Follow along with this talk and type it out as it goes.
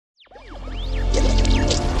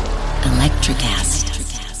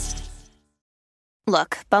Electrocast.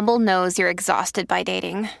 Look, Bumble knows you're exhausted by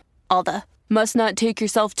dating. All the must not take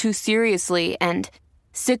yourself too seriously and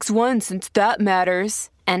 6'1" since that matters.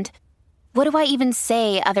 And what do I even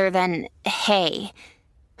say other than hey?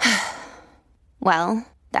 Well,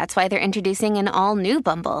 that's why they're introducing an all-new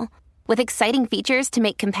Bumble with exciting features to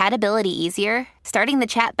make compatibility easier, starting the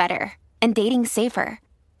chat better, and dating safer.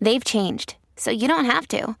 They've changed, so you don't have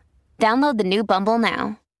to. Download the new Bumble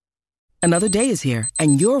now. Another day is here,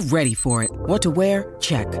 and you're ready for it. What to wear?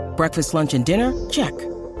 Check. Breakfast, lunch, and dinner? Check.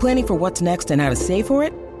 Planning for what's next and how to save for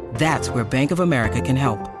it? That's where Bank of America can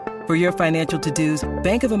help. For your financial to-dos,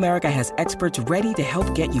 Bank of America has experts ready to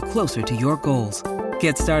help get you closer to your goals.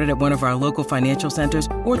 Get started at one of our local financial centers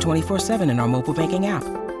or 24/7 in our mobile banking app.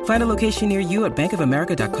 Find a location near you at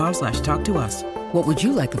bankofamerica.com/talktous. What would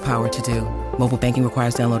you like the power to do? Mobile banking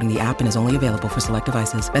requires downloading the app and is only available for select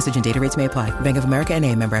devices. Message and data rates may apply. Bank of America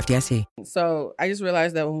N.A., member FDIC. So I just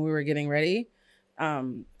realized that when we were getting ready,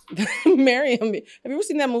 Miriam, have you ever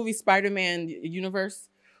seen that movie Spider-Man Universe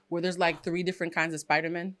where there's like 3 different kinds of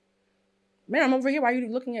Spider-Man? Miriam, I'm over here. Why are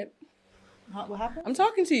you looking at... What happened? I'm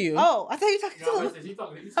talking to you. Oh, I thought you were talking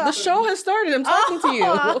to me. The show has started. I'm talking to you.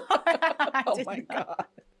 Oh my God.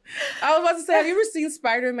 I was about to say, have you ever seen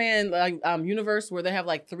Spider-Man universe where they have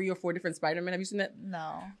like 3 or 4 different Spider-Man? Have you seen that?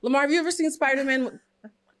 No. Lamar, have you ever seen Spider-Man?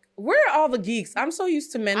 Where are all the geeks? I'm so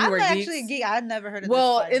used to men who are geeks. I'm actually a geek. I've never heard of this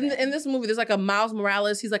Spider-Man. in this movie, there's like a Miles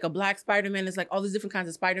Morales. He's like a black Spider-Man. There's like all these different kinds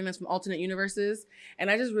of Spider-Mans from alternate universes.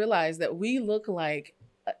 And I just realized that we look like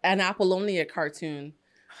an Apollonia cartoon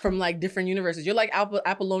from like different universes. You're like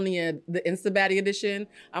Apollonia, the Instabaddie edition.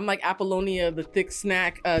 I'm like Apollonia, the thick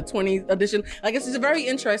snack 20 edition. Like it's just very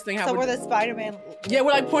interesting how we're the Spider-Man. Yeah,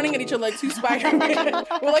 we're like pointing at each other like 2 Spider-Man.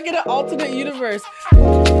 We're like in an alternate universe.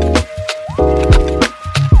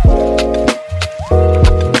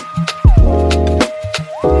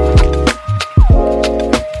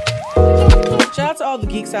 Shout out to all the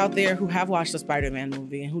geeks out there who have watched the Spider-Man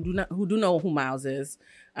movie and who do know who Miles is.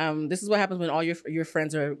 This is what happens when all your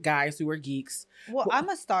friends are guys who are geeks. Well, I'm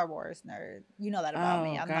a Star Wars nerd. You know that about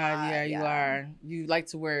me. Oh God, you are. You like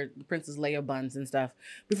to wear Princess Leia buns and stuff.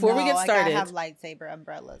 Before we get started, I have lightsaber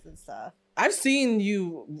umbrellas and stuff. I've seen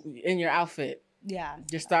you in your outfit. Yeah,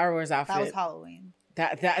 your Star Wars outfit. That was Halloween.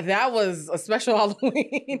 That was a special Halloween.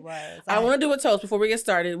 It was. I want to do a toast before we get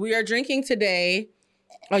started. We are drinking today.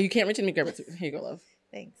 Oh, you can't reach in me. Grab it. Here you go, love.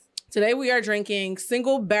 Thanks. Today we are drinking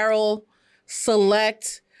Single Barrel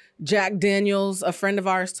Select Jack Daniels. A friend of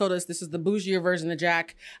ours told us this is the bougier version of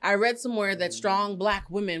Jack. I read somewhere that strong black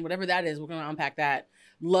women, whatever that is, we're going to unpack that,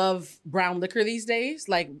 love brown liquor these days.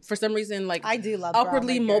 Like for some reason, like I do love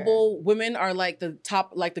upwardly brown liquor. mobile women are like the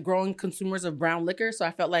top, like the growing consumers of brown liquor. So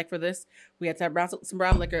I felt like for this, we had to have some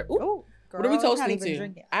brown liquor. Ooh. Girl, what are we toasting to?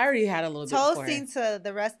 Drinking. I already had a little bit Toasting to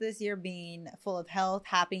the rest of this year being full of health,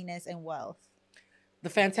 happiness, and wealth. The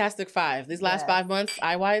Fantastic Five. These last 5 months,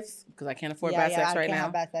 eye whites, because I can't afford bad sex right now. I can't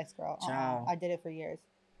have bad sex, girl. I did it for years.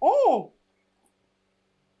 Oh.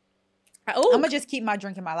 I'm going to just keep my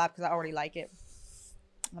drink in my lap because I already like it.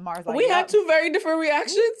 Lamar's like, we had 2 very different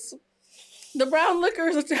reactions. The brown liquor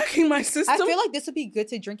is attacking my system. I feel like this would be good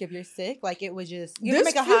to drink if you're sick. Like it was just, you can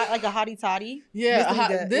make a hottie toddy.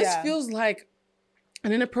 Yeah, this feels like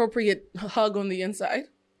an inappropriate hug on the inside.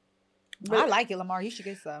 But I like it, Lamar. You should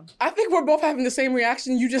get some. I think we're both having the same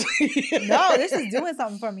reaction. You just no, this is doing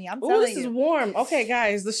something for me. I'm telling you. This is warm. Okay,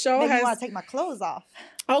 guys, the show has. I want to take my clothes off.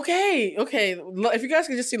 Okay. If you guys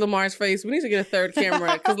could just see Lamar's face, we need to get a third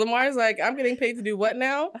camera because Lamar's like, I'm getting paid to do what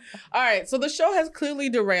now? All right, so the show has clearly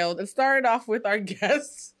derailed and started off with our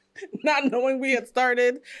guests not knowing we had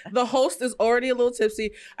started. The host is already a little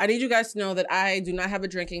tipsy. I need you guys to know that I do not have a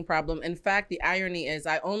drinking problem. In fact, the irony is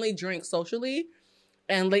I only drink socially.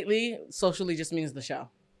 And lately, socially just means the show.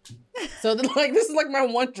 So this is like my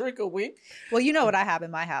 1 drink a week. Well, you know what I have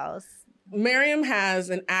in my house. Miriam has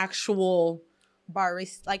an actual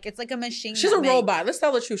barista. Like it's like a machine. She's a robot. Let's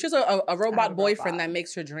tell the truth. She's a robot boyfriend that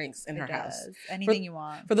makes her drinks in her house. Anything you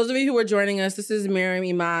want. For those of you who are joining us, this is Miriam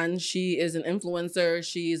Iman. She is an influencer.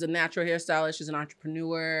 She's a natural hairstylist. She's an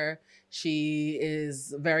entrepreneur. She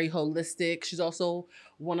is very holistic. She's also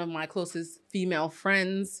one of my closest female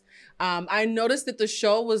friends. I noticed that the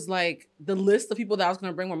show was like the list of people that I was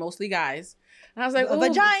going to bring were mostly guys. And I was like, a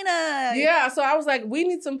vagina. Yeah. So I was like, we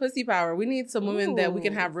need some pussy power. We need some women that we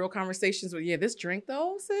can have real conversations with. Yeah, this drink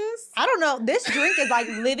though, sis. I don't know. This drink is like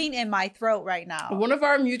living in my throat right now. One of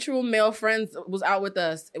our mutual male friends was out with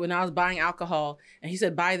us when I was buying alcohol. And he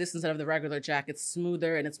said, buy this instead of the regular Jack. It's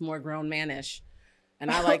smoother and it's more grown manish. And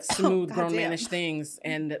I like smooth grown manish things.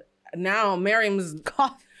 And now Miriam's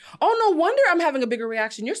Oh, no wonder I'm having a bigger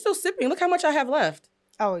reaction. You're still sipping. Look how much I have left.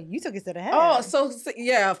 Oh, you took it to the head. Oh, so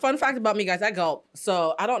yeah. Fun fact about me, guys. I gulp.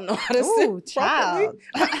 So I don't know how to sip child.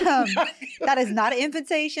 properly. That is not an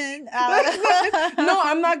invitation. No,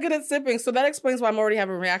 I'm not good at sipping. So that explains why I'm already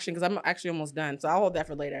having a reaction because I'm actually almost done. So I'll hold that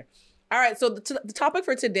for later. All right. So the topic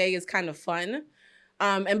for today is kind of fun.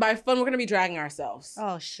 And by fun, we're going to be dragging ourselves.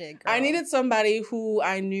 Oh, shit, girl. I needed somebody who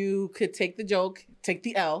I knew could take the joke, take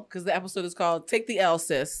the L, because the episode is called Take the L,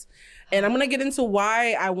 Sis. And I'm going to get into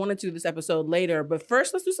why I wanted to do this episode later. But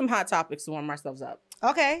first, let's do some hot topics to warm ourselves up.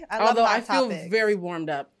 Okay. I love Although hot I feel topics. very warmed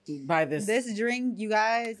up by this. This drink, you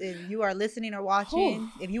guys, if you are listening or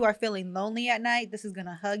watching, if you are feeling lonely at night, this is going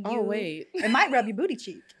to hug you. Oh, wait. It might rub your booty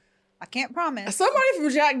cheek. I can't promise. Somebody from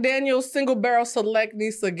Jack Daniel's Single Barrel Select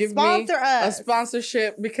needs to give Sponsor me us. a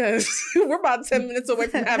sponsorship because we're about 10 minutes away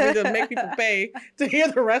from having to make people pay to hear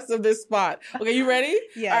the rest of this spot. Okay, you ready?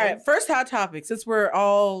 Yes. All right, first hot topic, since we're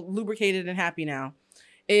all lubricated and happy now,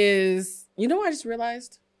 is, you know what I just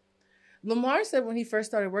realized? Lamar said when he first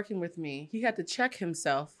started working with me, he had to check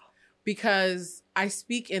himself because I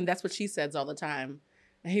speak in that's what she says all the time.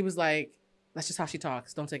 And he was like, that's just how she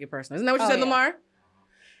talks. Don't take it personal. Isn't that what you said, yeah. Lamar?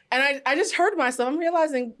 And I just heard myself. I'm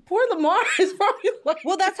realizing poor Lamar is probably like...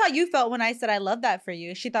 Well, that's how you felt when I said I love that for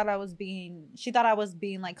you. She thought I was being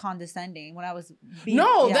like condescending when I was being...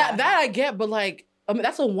 No, yeah. that I get, but like, I mean,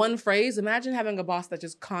 that's a one phrase. Imagine having a boss that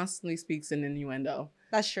just constantly speaks in innuendo.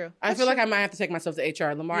 That's true. I feel like I might have to take myself to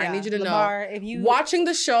HR. Lamar, Yeah. I need you to Lamar, know. if you Watching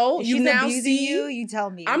the show, if you she's now abusing see... you, you tell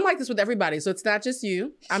me. I'm like this with everybody, so it's not just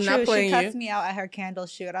you. I'm True, not playing she cussed you. me out at her candle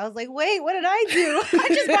shoot. I was like, wait, what did I do? I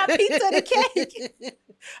just brought pizza and cake.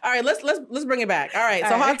 All right, let's bring it back. All right,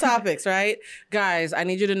 so hot topics, right? Guys, I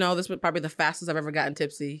need you to know this was probably the fastest I've ever gotten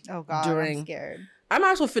tipsy. Oh, God, I'm scared. I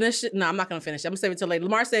might as well finish it. No, I'm not going to finish it. I'm going to save it till later.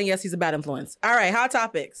 Lamar's saying yes, he's a bad influence. All right, hot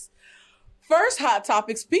topics. First hot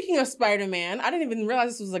topic, speaking of Spider-Man, I didn't even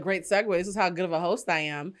realize this was a great segue. This is how good of a host I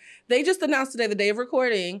am. They just announced today, the day of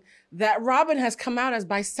recording, that Robin has come out as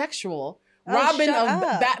bisexual. Robin of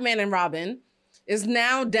Batman and Robin is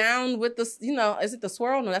now down with the, is it the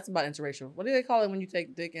swirl? No, that's about interracial. What do they call it when you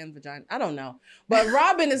take dick and vagina? I don't know. But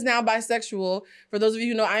Robin is now bisexual. For those of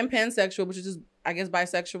you who know, I'm pansexual, which is just, I guess,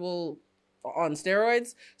 bisexual on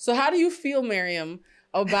steroids. So how do you feel, Miriam,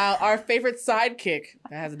 about our favorite sidekick?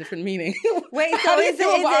 That has a different meaning. Wait, so is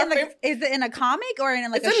it in a comic or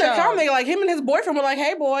in like it's a in show? the comic. Like him and his boyfriend were like,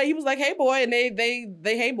 "Hey boy," he was like, "Hey boy," and they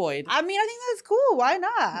hey boyed. I mean, I think that's cool. Why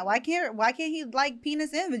not? Why can't he like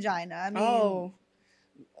penis and vagina? I mean,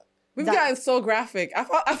 we've gotten so graphic. I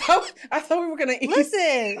thought we were gonna eat.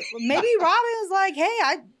 Listen, maybe Robin was like, "Hey,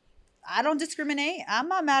 I don't discriminate. I'm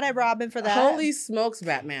not mad at Robin for that." Holy smokes,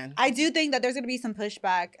 Batman. I do think that there's going to be some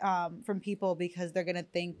pushback from people because they're going to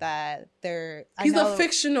think that he's a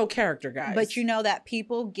fictional character, guys. But you know that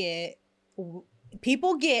people get,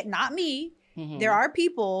 not me. Mm-hmm. There are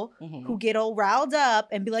people who get all riled up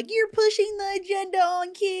and be like, you're pushing the agenda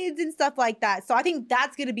on kids and stuff like that. So I think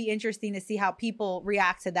that's going to be interesting to see how people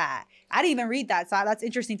react to that. I didn't even read that, so that's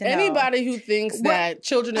interesting to know. Anybody who thinks that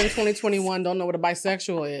children in 2021 don't know what a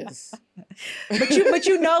bisexual is. but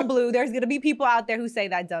you know, Blue, there's going to be people out there who say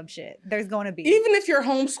that dumb shit. There's going to be. Even if you're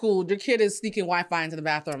homeschooled, your kid is sneaking Wi-Fi into the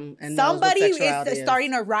bathroom and somebody knows what is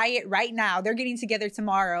starting a riot right now. They're getting together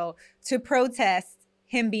tomorrow to protest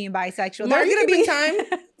him being bisexual. There's going to be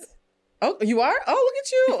time. Oh, you are? Oh, look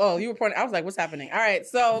at you. Oh, you were pointing. I was like, what's happening? All right.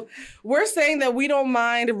 So we're saying that we don't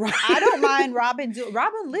mind. I don't mind Robin.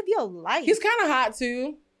 Robin, live your life. He's kind of hot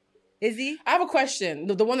too. Is he? I have a question.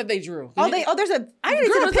 The one that they drew. I didn't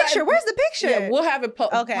see the picture. Where's the picture? Yeah, we'll have it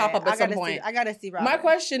pop up at some point. I got to see Robin. My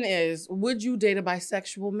question is, would you date a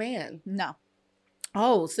bisexual man? No.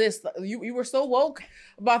 Oh, sis, you were so woke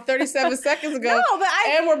about 37 seconds ago. No, but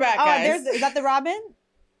and we're back, guys. Is that the Robin?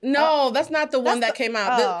 No, that's not the one that came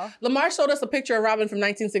out. Lamar showed us a picture of Robin from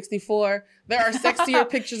 1964. There are sexier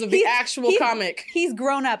pictures of the actual comic. He's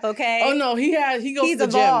grown up, okay? Oh no, he goes to the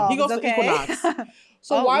gym. He goes to Equinox.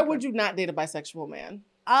 So why would you not date a bisexual man?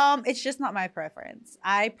 It's just not my preference.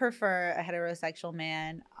 I prefer a heterosexual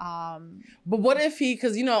man. But what if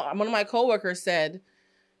because one of my coworkers said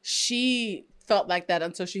she felt like that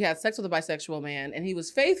until she had sex with a bisexual man and he was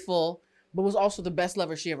faithful, but was also the best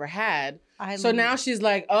lover she ever had. So now she's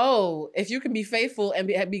like, oh, if you can be faithful and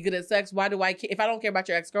be good at sex, why do I care? If I don't care about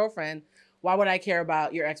your ex-girlfriend, why would I care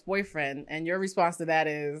about your ex-boyfriend? And your response to that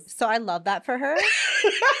is? So I love that for her.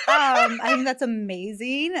 I think that's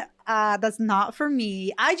amazing. That's not for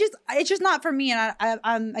me. It's just not for me. And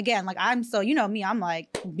I'm again, like, I'm so, you know me, I'm like,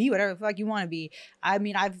 be whatever the fuck you want to be. I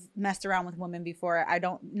mean, I've messed around with women before. I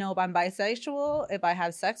don't know if I'm bisexual, if I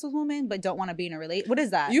have sex with women, but don't want to be in a relate. What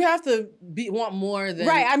is that? You have to want more than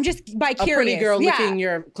right. I'm just bi curious. a pretty girl licking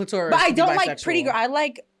your clitoris. But I don't like pretty girl. I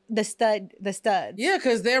like the studs. Yeah,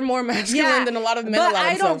 because they're more masculine than a lot of men. But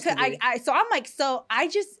I don't. So I'm like, so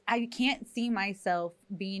I can't see myself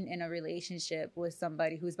being in a relationship with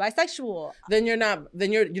somebody who's bisexual. Then you're not.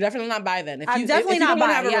 Then you're definitely not bi. Then I'm definitely not bi. If you don't want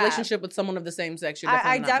to have a relationship with someone of the same sex, you're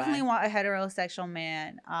definitely not bi. I definitely want a heterosexual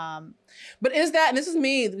man. But is that? And this is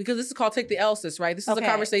me, because this is called Take the L, sis, right? This is a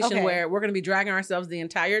conversation where we're going to be dragging ourselves the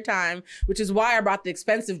entire time, which is why I brought the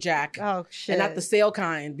expensive Jack. Oh shit! And not the sale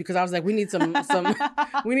kind, because I was like, we need some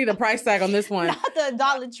we need a price tag on this one. Not the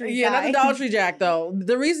Dollar Tree. Yeah, not the Dollar Tree Jack though.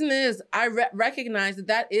 The reason is I recognize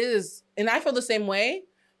that is, and I feel the same way,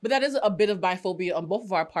 but that is a bit of biphobia on both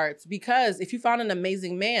of our parts, because if you found an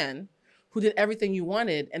amazing man who did everything you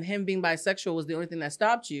wanted and him being bisexual was the only thing that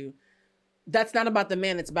stopped you, that's not about the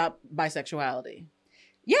man, it's about bisexuality.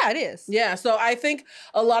 Yeah, it is. Yeah, so I think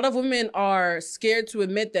a lot of women are scared to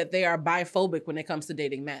admit that they are biphobic when it comes to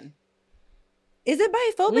dating men. Is it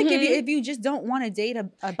biphobic if you just don't want to date a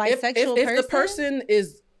bisexual person? If the person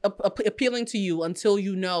is appealing to you until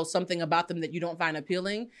you know something about them that you don't find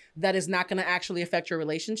appealing, that is not going to actually affect your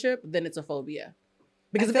relationship, then it's a phobia.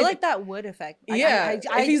 Because I feel like that would affect. Yeah,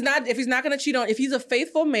 if he's not going to cheat on, if he's a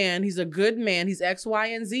faithful man, he's a good man, he's X, Y,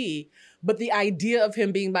 and Z. But the idea of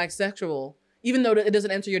him being bisexual, even though it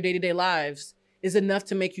doesn't enter your day-to-day lives, is enough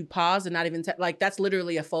to make you pause and not even like, that's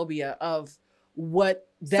literally a phobia of what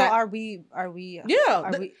that. So are we?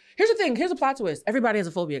 Yeah. Here's the thing. Here's a plot twist. Everybody has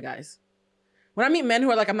a phobia, guys. When I meet men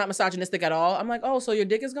who are like, I'm not misogynistic at all, I'm like, oh, so your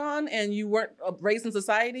dick is gone and you weren't raised in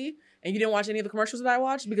society and you didn't watch any of the commercials that I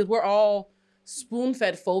watched? Because we're all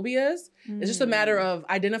spoon-fed phobias. It's just a matter of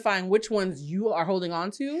identifying which ones you are holding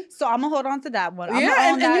on to. So I'm gonna hold on to that one. And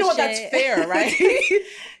you know what? That's fair, right?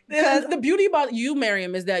 The beauty about you,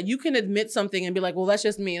 Miriam, is that you can admit something and be like, well, that's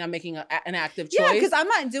just me and I'm making an active choice. Yeah, because I'm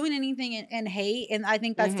not doing anything in hate. And I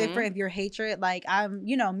think that's different if you're hatred. Like, I'm,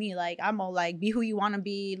 you know me, like, I'm all like, be who you want to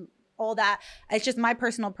be, all that. It's just my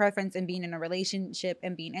personal preference in being in a relationship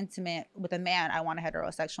and being intimate with a man. I want a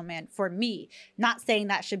heterosexual man for me. Not saying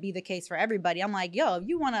that should be the case for everybody. I'm like, yo, if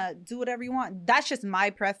you want to do whatever you want, that's just my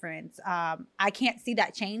preference. I can't see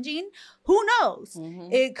that changing. Who knows?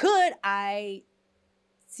 It could. I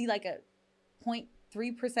see like a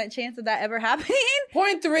 0.3% chance of that ever happening.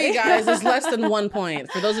 0.3, guys, is less than 1 point.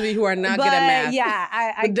 For those of you who are not good at math.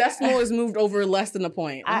 Yeah, the decimal is moved over less than a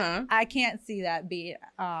point. I can't see that be.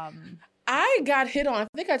 I got hit on. I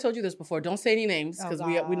think I told you this before. Don't say any names because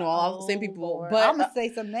we know all the same people. Lord. But I'm gonna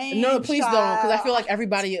say some names. No, please don't, because I feel like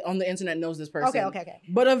everybody on the internet knows this person. Okay.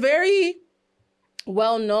 But a very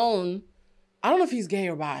well-known. I don't know if he's gay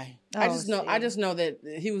or bi. I just know that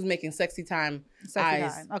he was making sexy time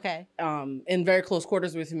eyes. Okay. In very close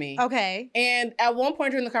quarters with me. Okay. And at one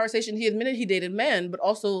point during the conversation, he admitted he dated men, but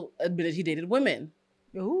also admitted he dated women.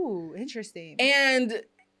 Ooh, interesting. And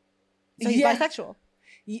so he's bisexual.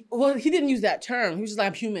 Well, he didn't use that term. He was just like,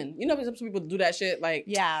 I'm human. You know, some people do that shit. Like,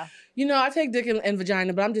 yeah. You know, I take dick and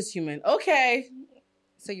vagina, but I'm just human. Okay.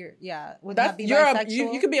 So you're, would that be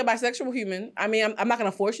bisexual? You could be a bisexual human. I mean, I'm not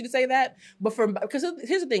going to force you to say that, but because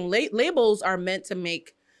here's the thing, labels are meant to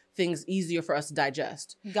make things easier for us to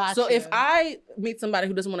digest. Gotcha. So if I meet somebody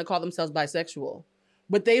who doesn't want to call themselves bisexual,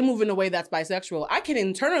 but they move in a way that's bisexual, I can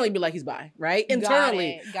internally be like, he's bi, right?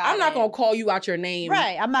 Internally. I'm not going to call you out your name.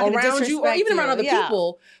 Right. I'm not around you or even around other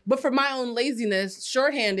people. But for my own laziness,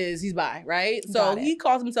 shorthand is he's bi, right? So he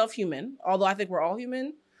calls himself human, although I think we're all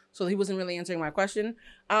human. So he wasn't really answering my question.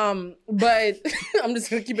 But I'm just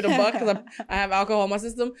going to keep it a buck because I have alcohol in my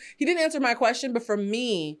system. He didn't answer my question, but for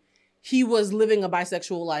me, he was living a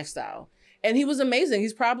bisexual lifestyle. And he was amazing.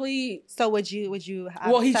 He's probably... So would you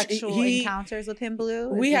have sexual encounters with him, Blue?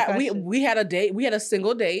 We had a date. We had a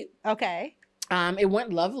single date. Okay. It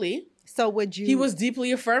went lovely. So would you... He was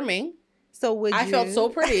deeply affirming. So would you... I felt so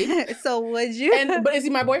pretty. So would you... But is he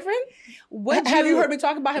my boyfriend? Have you heard me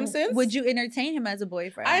talk about him since? Would you entertain him as a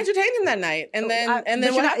boyfriend? I entertained him that night. And then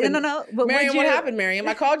what happened? No. But Miriam, what happened, Miriam?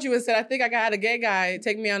 I called you and said, I think I got a gay guy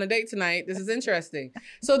take me on a date tonight. This is interesting.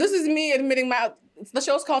 So this is me admitting the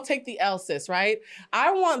show's called Take the L, sis, right?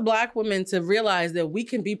 I want Black women to realize that we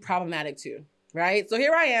can be problematic too. Right? So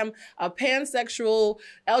here I am, a pansexual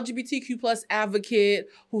LGBTQ plus advocate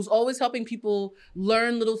who's always helping people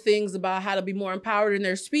learn little things about how to be more empowered in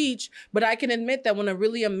their speech. But I can admit that when a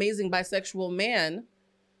really amazing bisexual man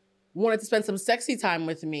wanted to spend some sexy time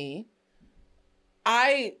with me,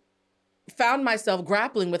 I found myself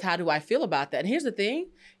grappling with how do I feel about that. And here's the thing.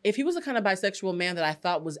 If he was the kind of bisexual man that I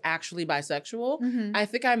thought was actually bisexual, I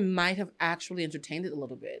think I might have actually entertained it a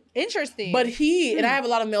little bit. Interesting. But and I have a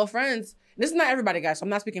lot of male friends. This is not everybody, guys, so I'm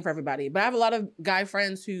not speaking for everybody. But I have a lot of guy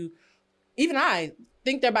friends who, even I,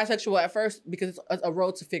 think they're bisexual at first because it's a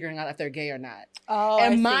road to figuring out if they're gay or not. Oh,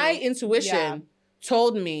 and my intuition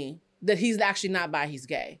told me that he's actually not bi, he's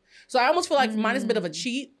gay. So I almost feel like mine is a bit of a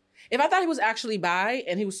cheat. If I thought he was actually bi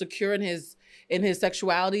and he was secure in his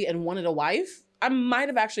sexuality and wanted a wife, I might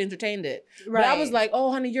have actually entertained it. Right. But I was like,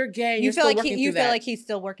 oh, honey, you're gay. You feel like he's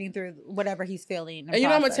still working through whatever he's feeling. And you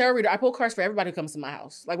know, I'm a tarot reader. I pull cards for everybody who comes to my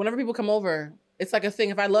house. Like whenever people come over, it's like a thing.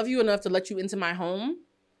 If I love you enough to let you into my home,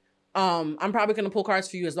 I'm probably gonna pull cards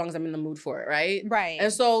for you as long as I'm in the mood for it, right? Right.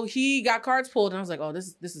 And so he got cards pulled, and I was like, oh,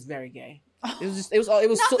 this is very gay. It was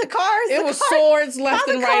the cards. It was swords left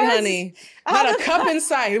and right, honey. Not a cup in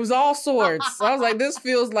sight. It was all swords. So I was like, this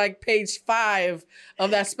feels like page 5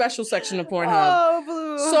 of that special section of Pornhub. Oh,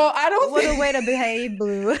 Blue. So I don't. What a way to behave,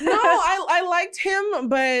 Blue. No, I liked him,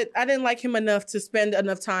 but I didn't like him enough to spend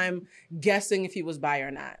enough time guessing if he was bi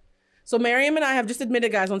or not. So Miriam and I have just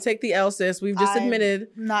admitted, guys, don't take the L, sis. We've just admitted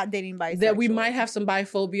not dating bisexual. That we might have some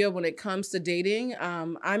biphobia when it comes to dating.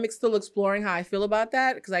 I'm still exploring how I feel about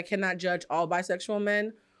that because I cannot judge all bisexual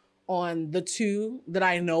men on the 2 that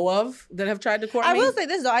I know of that have tried to court me. I will say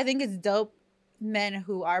this, though. I think it's dope men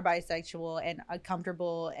who are bisexual and are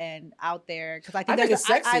comfortable and out there because I think it's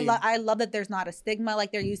sexy. I love that there's not a stigma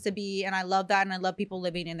like there used to be, and I love that, and I love people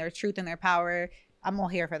living in their truth and their power. I'm all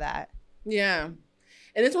here for that. Yeah.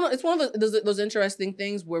 And it's one of those interesting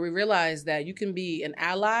things where we realize that you can be an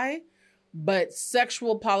ally, but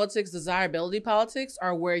sexual politics, desirability politics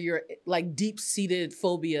are where your like deep-seated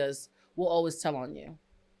phobias will always tell on you.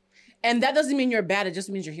 And that doesn't mean you're bad. It just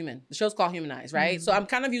means you're human. The show's called Humanize, right? Mm-hmm. So I'm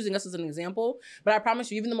kind of using us as an example, but I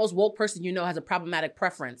promise you, even the most woke person you know has a problematic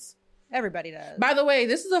preference. Everybody does. By the way,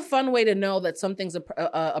 this is a fun way to know that something's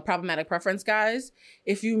a problematic preference, guys.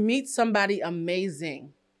 If you meet somebody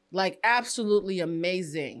amazing, like absolutely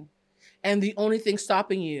amazing, and the only thing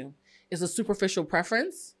stopping you is a superficial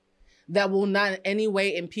preference that will not in any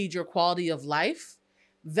way impede your quality of life,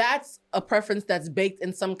 that's a preference that's baked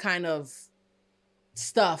in some kind of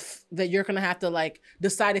stuff that you're gonna have to like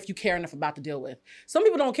decide if you care enough about to deal with. Some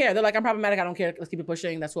people don't care. They're like, I'm problematic, I don't care, let's keep it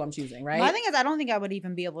pushing, that's who I'm choosing, right? My thing is, I don't think I would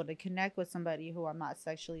even be able to connect with somebody who I'm not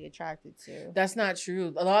sexually attracted to. That's not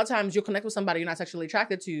true. A lot of times you'll connect with somebody you're not sexually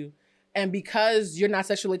attracted to, and because you're not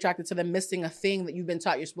sexually attracted to them missing a thing that you've been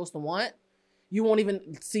taught you're supposed to want, you won't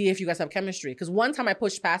even see if you guys have chemistry. Because one time I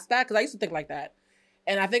pushed past that, because I used to think like that.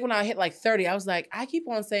 And I think when I hit like 30, I was like, I keep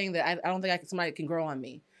on saying that I don't think somebody can grow on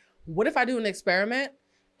me. What if I do an experiment,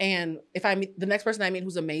 and if I meet the next person I meet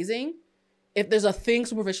who's amazing, if there's a thing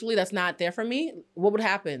superficially that's not there for me, what would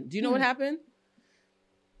happen? Do you know what happened?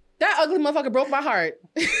 That ugly motherfucker broke my heart.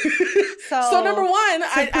 So number one,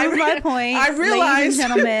 my point, I realized, ladies and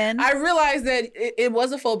gentlemen, I realized that it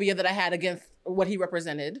was a phobia that I had against what he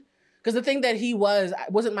represented. Because the thing that he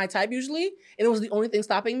wasn't my type usually, and it was the only thing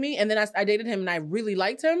stopping me. And then I dated him, and I really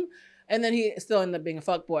liked him. And then he still ended up being a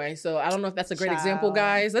fuckboy. So I don't know if that's a great example,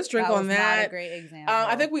 guys. Let's drink on that. Not a great example.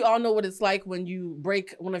 I think we all know what it's like when you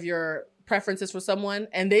break one of your preferences for someone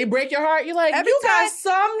and they break your heart. You're like, you got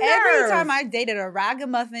some nerve. Every time I dated a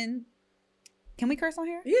ragamuffin, can we curse on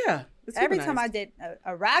here? Yeah. Every time I did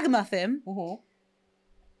a ragamuffin,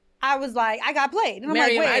 I was like, I got played. And I'm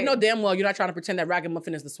Miriam, like, wait. I know damn well you're not trying to pretend that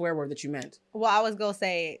ragamuffin is the swear word that you meant. Well, I was going to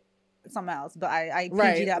say something else, but I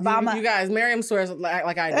right. that. But you guys, Miriam swears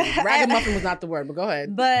like I do. Ragamuffin was not the word, but go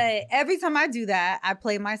ahead. But every time I do that, I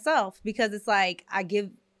play myself because it's like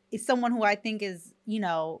it's someone who I think is,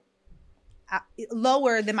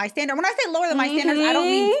 lower than my standard. When I say lower than my standards,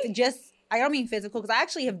 I don't mean physical, because I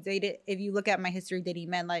actually have dated, if you look at my history dating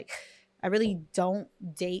men, like I really don't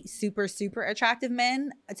date super, super attractive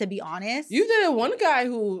men, to be honest. You dated one guy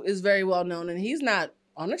who is very well known and he's not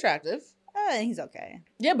unattractive. He's okay.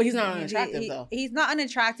 Yeah, but he's not unattractive though. He's not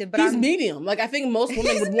unattractive, but he's medium. Like I think most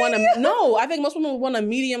women would want I think most women would want a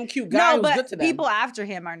medium cute guy who's good to them. People after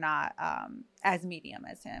him are not as medium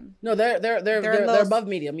as him. No, they're above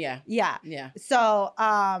medium. Yeah. Yeah. So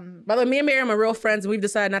by the way, me and Miriam are real friends, and we've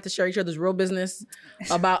decided not to share each other's real business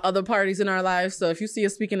about other parties in our lives. So if you see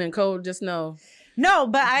us speaking in code, just know. No,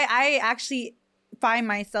 but I actually find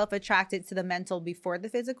myself attracted to the mental before the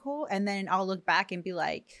physical, and then I'll look back and be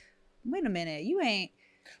like, wait a minute, you ain't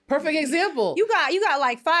perfect example. You got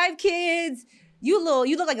like 5 kids. You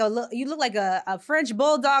look like a French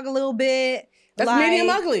bulldog a little bit. That's medium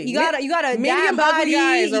ugly. You got a Medium dad ugly body.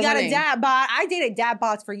 guys You are got winning. a dad bod. I dated dad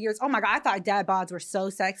bods for years. Oh my God, I thought dad bods were so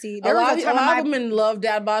sexy. A There lot was of a time in my. women love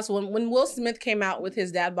dad bods. When Will Smith came out with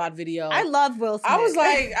his dad bod video, I love Will Smith. I was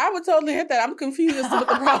like, I would totally hit that. I'm confused as to what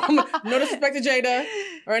the problem. No disrespect to Jada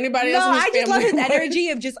or anybody else. No, in his I just love his family. energy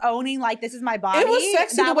of just owning like this is my body. It was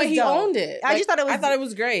sexy That the way was he dope. owned it. I just thought it was. I thought it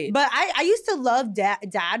was great. But I used to love dad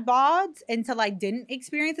bods until I didn't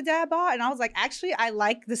experience a dad bod, and I was like, actually, I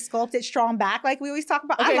like the sculpted strong back, like we always talk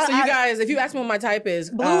about. Okay, so you guys, if you ask me what my type is,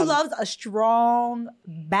 Blue loves a strong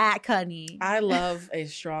back, honey. I love a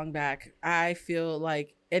strong back. I feel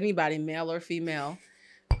like anybody, male or female,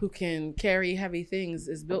 who can carry heavy things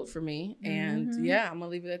is built for me. And yeah, I'm gonna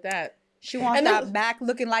leave it at that. She wants And that then- back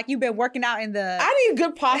looking like you've been working out in the. I need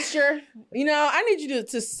good posture. You know, I need you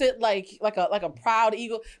to sit like a proud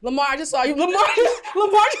eagle. Lamar, I just saw you. Lamar just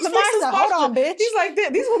Lamar fixed his said, "Hold posture. on, bitch." He's like,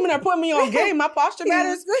 these women are putting me on game. My posture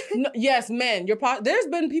matters. Yes. No, yes, men. There's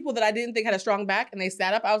been people that I didn't think had a strong back, and they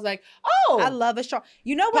sat up. I was like, oh, I love a strong.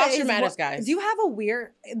 You know what? Posture is matters, what- guys. Do you have a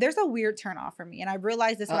weird? There's a weird turn off for me, and I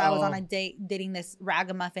realized this when I was on Uh-oh. a date dating this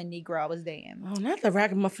ragamuffin Negro I was dating. oh, not the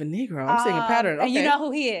ragamuffin Negro. I'm seeing a pattern. Okay. And you know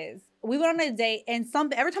who he is. We went on a date, and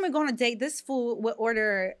every time we go on a date, this fool would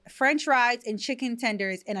order French fries and chicken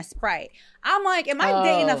tenders and a Sprite. I'm like, am I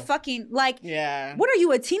dating a Oh. fucking like? yeah. What are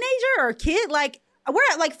you, a teenager or a kid? Like, we're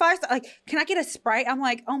at like 5 stars. Like, can I get a Sprite? I'm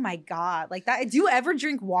like, oh my God, like that. Do you ever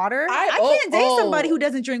drink water? I can't date somebody who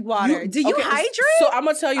doesn't drink water. Do you okay, hydrate? So I'm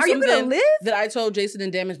gonna tell you Are you something gonna live? that I told Jason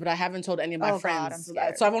and Damage, but I haven't told any of my Oh, God, friends. I'm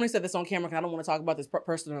scared. So I've only said this on camera because I don't want to talk about this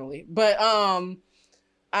personally. But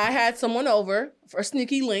I had someone over for a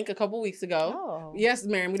sneaky link a couple weeks ago. Oh. Yes,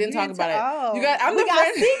 Miriam, we didn't talk about it. Oh. You got. We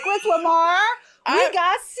got secrets, Lamar. We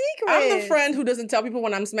got secrets. I'm the friend who doesn't tell people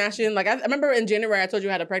when I'm smashing. Like I remember in January, I told you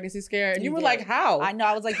I had a pregnancy scare, and you were did. like, "How?" I know.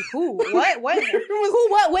 I was like, who? What? What? Who?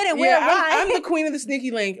 What? When? And where? Yeah, Why? I'm the queen of the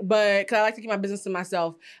sneaky link, but because I like to keep my business to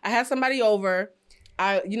myself. I had somebody over.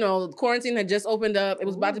 Quarantine had just opened up. It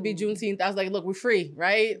was about to be Juneteenth. I was like, look, we're free,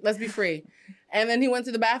 right? Let's be free. And then he went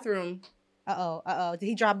to the bathroom. Uh-oh. Did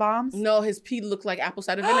he drop bombs? No, his pee looked like apple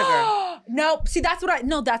cider vinegar. No. See, that's what I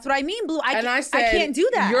mean, Blue. I said, I can't do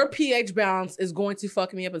that. Your pH balance is going to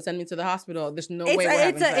fuck me up and send me to the hospital. There's no way we're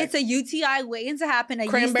having it's sex. a UTI waiting to happen. A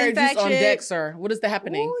Cranberry yeast juice infection. on deck, sir. What is that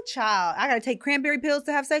happening? Ooh, child. I gotta take cranberry pills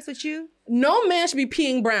to have sex with you? No man should be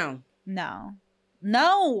peeing brown. No.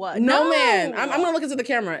 No man. I'm gonna look into the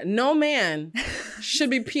camera. No man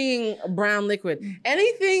should be peeing brown liquid.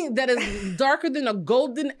 Anything that is darker than a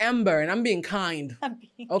golden ember, and I'm being kind,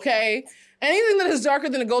 okay? Anything that is darker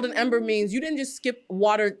than a golden ember means you didn't just skip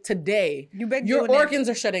water today. You've been Your doing it. organs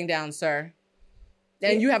are shutting down, sir.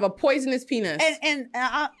 And you have a poisonous penis.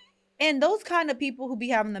 And those kind of people who be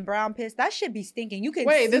having the brown piss, that should be stinking. You can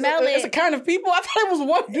Wait, smell there's a it. kind of people? I thought it was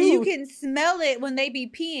one dude. You can smell it when they be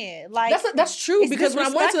peeing. Like That's true, it's because when I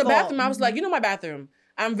went to the disrespectful. bathroom, I was like, you know my bathroom.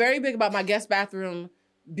 I'm very big about my guest bathroom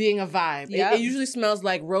being a vibe. Yep. It usually smells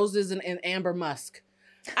like roses and amber musk.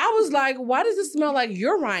 I was like, why does it smell like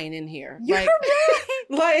urine in here?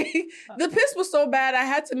 Like the piss was so bad, I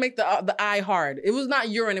had to make the eye hard. It was not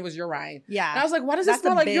urine, it was urine. Yeah. And I was like, why does it That's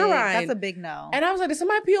smell a like big, urine? That's a big no. And I was like, did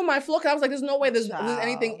somebody pee on my floor? 'Cause I was like, there's no way there's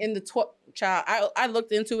anything Child. in the child. I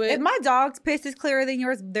looked into it. If my dog's piss is clearer than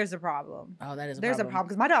yours, there's a problem. Oh, that is a There's problem. a problem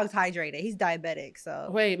because my dog's hydrated. He's diabetic, so.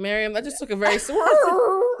 Wait, Miriam, that just took a very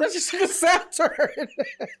that just took a sad turn.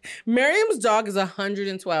 Miriam's dog is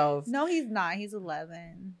 112. No, he's not. He's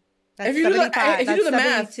 11. If you do the- 75. if you do the That's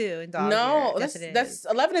math, 72 in dog No, years. Yes, it that's is.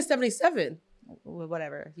 11 is 77.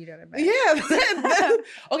 Whatever. You know what I Yeah. mean?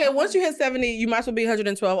 Okay, once you hit 70, you might as well be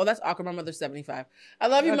 112. Oh, that's awkward. My mother's 75. I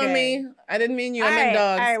love you, Okay. mommy. I didn't mean you. I All meant right,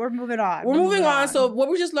 dogs. all right, we're moving on. We're moving on. So what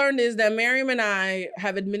we just learned is that Miriam and I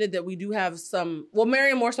have admitted that we do have some. Well,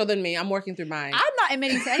 Miriam more so than me. I'm working through mine. I'm not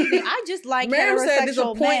admitting to anything. I just like Miriam said there's a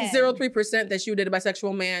heterosexual men. 0.03% that she would date a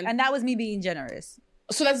bisexual man. And that was me being generous.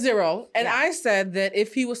 So that's 0. And Yeah. I said that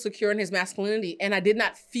if he was secure in his masculinity, and I did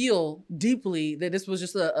not feel deeply that this was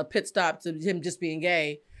just a pit stop to him just being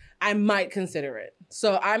gay, I might consider it.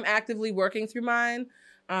 So I'm actively working through mine.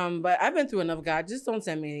 But I've been through enough, God. Just don't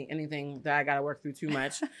send me anything that I got to work through too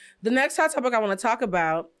much. The next hot topic I want to talk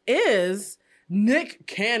about is Nick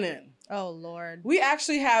Cannon. Oh, Lord. We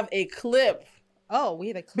actually have a clip Oh, we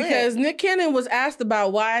have a clip. because Nick Cannon was asked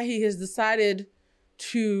about why he has decided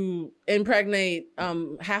to impregnate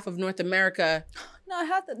half of North America No, I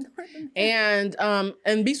have to.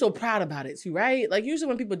 and be so proud about it too, right? Like usually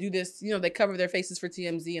when people do this, they cover their faces for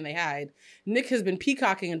TMZ and they hide. Nick has been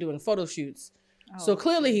peacocking and doing photo shoots So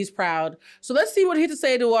clearly he's proud. So let's see what he had to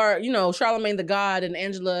say to our, Charlemagne the God and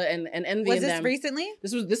Angela and Envy. Was and this them. recently?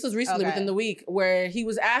 This was recently within the week, where he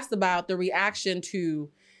was asked about the reaction to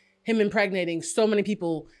him impregnating so many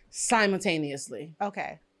people simultaneously.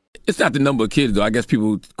 Okay. It's not the number of kids, though. I guess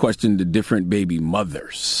people question the different baby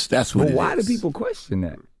mothers. That's what it is. Why do people question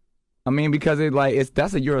that? I mean, because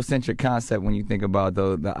that's a Eurocentric concept when you think about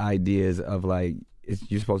the ideas of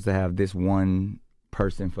you're supposed to have this one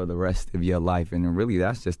person for the rest of your life, and really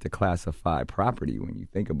that's just a classified property when you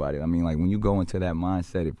think about it. I mean, when you go into that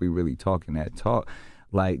mindset, if we really talking that talk,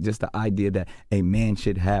 just the idea that a man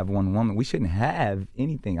should have one woman, we shouldn't have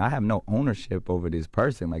anything. I have no ownership over this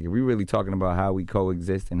person. If we're really talking about how we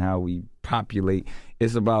coexist and how we populate,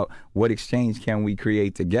 it's about what exchange can we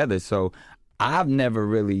create together. So I've never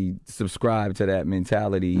really subscribed to that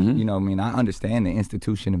mentality. Mm-hmm. I understand the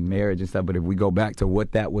institution of marriage and stuff, but if we go back to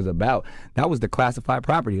what that was about, that was the classified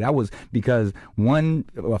property. That was because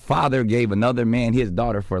a father gave another man his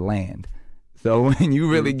daughter for land. So when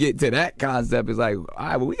you really get to that concept, it's all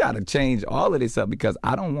right, well, we got to change all of this up because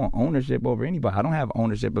I don't want ownership over anybody. I don't have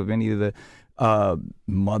ownership of any of the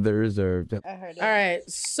mothers or... I heard it. All right,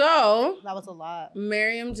 so... That was a lot.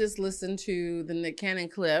 Miriam just listened to the Nick Cannon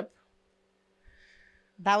clip.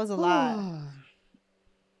 That was a lot.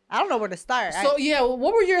 I don't know where to start. So,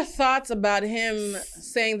 what were your thoughts about him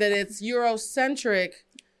saying that it's Eurocentric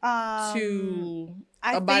to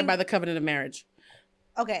abide by the covenant of marriage?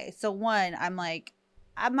 Okay, so one,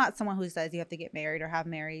 I'm not someone who says you have to get married or have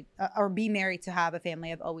married or be married to have a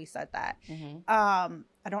family. I've always said that. Mm-hmm.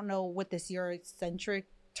 I don't know what this Eurocentric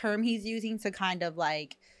term he's using to kind of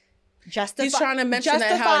justify. He's trying to mention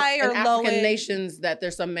that how in African nations that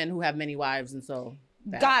there's some men who have many wives, and so...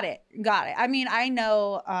 Got it. I mean, I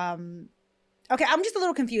know. Okay, I'm just a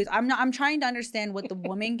little confused. I'm trying to understand what the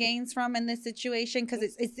woman gains from in this situation because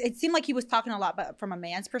it seemed like he was talking a lot but from a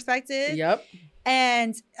man's perspective. Yep.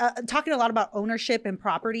 And talking a lot about ownership and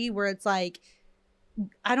property, where it's I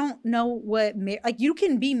don't know what you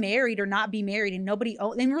can be married or not be married, and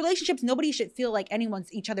in relationships nobody should feel like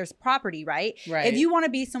anyone's each other's property, right? Right. If you want to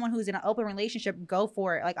be someone who's in an open relationship, go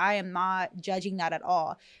for it. I am not judging that at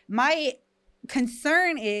all. My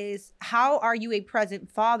concern is, how are you a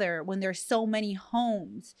present father when there's so many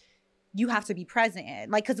homes you have to be present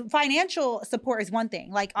in? Because financial support is one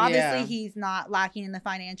thing. Obviously he's not lacking in the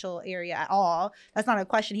financial area at all. That's not a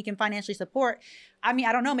question. He can financially support. I mean,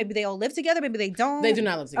 I don't know. Maybe they all live together. Maybe they don't. They do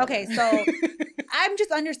not live together. Okay, so I'm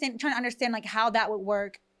just trying to understand how that would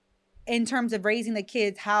work in terms of raising the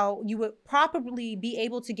kids, how you would probably be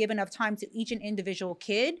able to give enough time to each and individual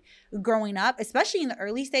kid growing up, especially in the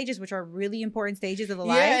early stages, which are really important stages of the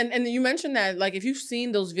life. Yeah, and you mentioned that, if you've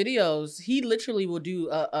seen those videos, he literally will do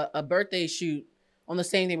a birthday shoot on the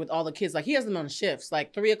same day with all the kids. He has them on shifts,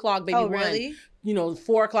 3 o'clock baby really? 1,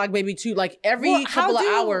 4 o'clock baby 2, every couple of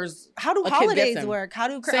hours. How do holidays work?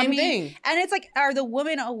 Same thing. And it's are the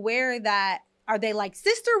women aware that, are they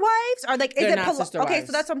sister wives? Or They're not sister wives. Okay,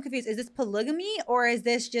 so that's what I'm confused. Is this polygamy, or is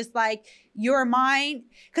this just your mind?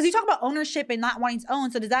 Because you talk about ownership and not wanting to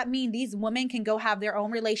own. So does that mean these women can go have their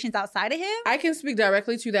own relations outside of him? I can speak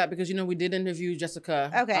directly to that because we did interview Jessica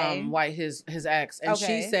White, his ex, and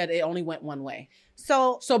she said it only went one way.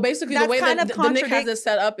 So basically, the way that the Nick has it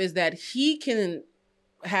set up is that he can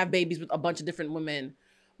have babies with a bunch of different women,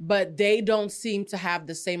 but they don't seem to have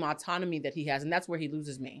the same autonomy that he has, and that's where he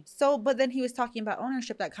loses me. So, but then he was talking about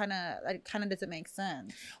ownership. That kind of doesn't make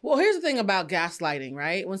sense. Well, here's the thing about gaslighting,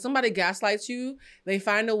 right? When somebody gaslights you, they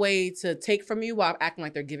find a way to take from you while acting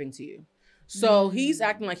like they're giving to you. So he's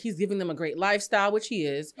acting like he's giving them a great lifestyle, which he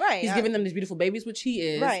is. Right. He's giving them these beautiful babies, which he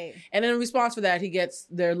is. Right. And in response for that, he gets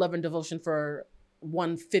their love and devotion for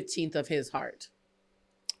 1/15 of his heart.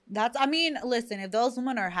 Listen, if those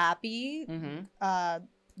women are happy,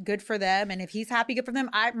 good for them, and if he's happy, good for them.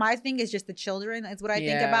 My thing is just the children. That's what I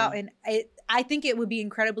think about, and I think it would be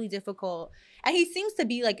incredibly difficult. And he seems to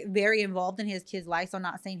be very involved in his kid's life, so I'm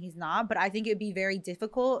not saying he's not, but I think it'd be very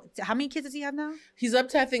difficult. How many kids does he have now? He's up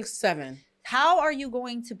to, I think, 7. How are you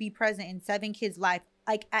going to be present in 7 kids' life,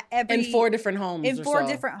 in 4 different homes? In 4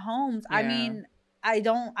 different homes. Yeah. I mean,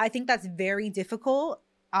 I think that's very difficult.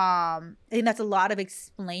 I think that's a lot of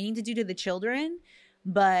explaining to do to the children,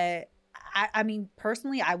 but I mean,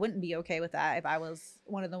 personally, I wouldn't be okay with that if I was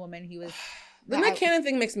one of the women he was. The Nick Cannon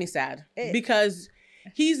thing makes me sad because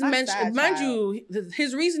he's I'm mentioned, sad, mind child. you,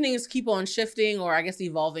 his reasonings keep on shifting, or I guess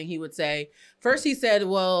evolving, he would say. First he said,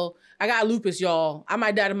 well, I got lupus, y'all. I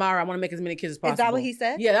might die tomorrow. I want to make as many kids as possible. Is that what he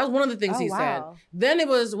said? Yeah, that was one of the things Oh, he wow. said. Then it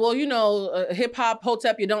was, well, you know, hip hop,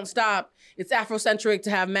 Hotep, you don't stop. It's Afrocentric to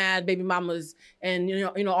have mad baby mamas, and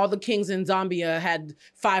you know, all the kings in Zambia had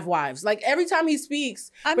 5 wives. Like every time he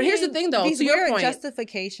speaks. I But here's the mean, thing, though, these to your weird point.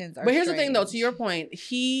 justifications are But here's the thing, though, to strange. your point,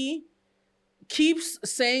 he keeps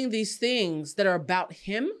saying these things that are about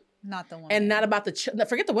him. Not the one. And not about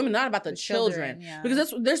forget the women, not about the children. yeah.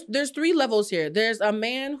 Because there's 3 levels here. There's a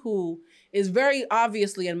man who is very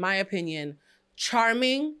obviously, in my opinion,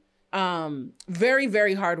 charming, very,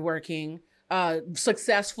 very hardworking,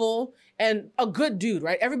 successful, and a good dude,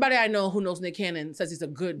 right? Everybody I know who knows Nick Cannon says he's a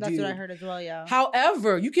good dude. That's what I heard as well, yeah.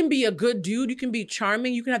 However, you can be a good dude, you can be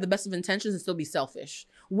charming, you can have the best of intentions and still be selfish.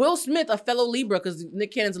 Will Smith, a fellow Libra, because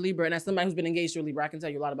Nick Cannon's a Libra, and as somebody who's been engaged to a Libra, I can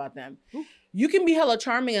tell you a lot about them. You can be hella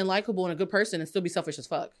charming and likable and a good person and still be selfish as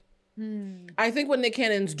fuck. I think what Nick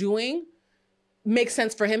Cannon's doing makes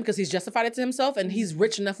sense for him because he's justified it to himself and he's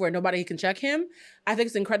rich enough where nobody can check him. I think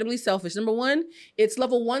it's incredibly selfish. Number one, it's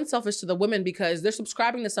level 1 selfish to the women because they're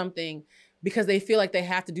subscribing to something because they feel like they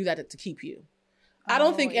have to do that to keep you. I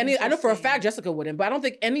don't think I know for a fact Jessica wouldn't, but I don't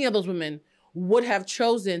think any of those women would have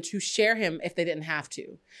chosen to share him if they didn't have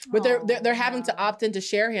to. But they're having to opt in to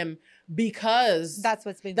share him because That's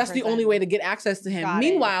what's being that's the only way to get access to him. Got it.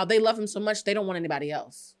 Meanwhile, they love him so much they don't want anybody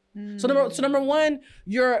else. So number one,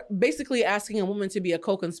 you're basically asking a woman to be a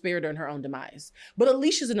co-conspirator in her own demise. But at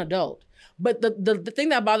least she's an adult. But the thing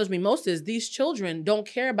that bothers me most is these children don't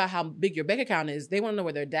care about how big your bank account is. They want to know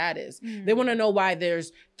where their dad is. They want to know why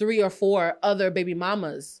there's 3 or 4 other baby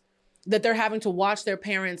mamas that they're having to watch their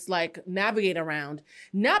parents like navigate around.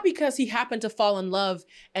 Not because he happened to fall in love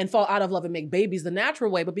and fall out of love and make babies the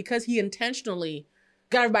natural way, but because he intentionally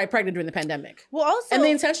got everybody pregnant during the pandemic. Well, also, And the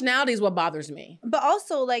intentionality is what bothers me. but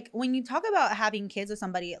also, like, when you talk about having kids with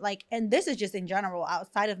somebody, like, and this is just in general,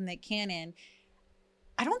 outside of Nick Cannon,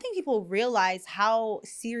 I don't think people realize how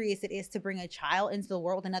serious it is to bring a child into the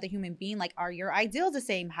world with another human being. Like, are your ideals the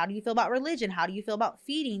same? How do you feel about religion? How do you feel about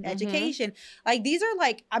feeding, education? Like, these are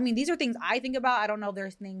like, I mean, these are things I think about. I don't know if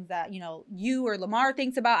there's things that, you know, you or Lamar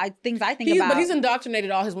thinks about. Things I think about. But he's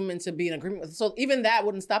indoctrinated all his women to be in agreement with. So even that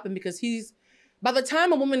wouldn't stop him because by the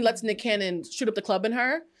time a woman lets Nick Cannon shoot up the club in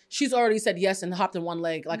her, she's already said yes and hopped in one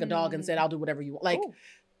leg like a dog and said, I'll do whatever you want. Like,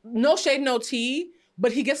 no shade, no tea,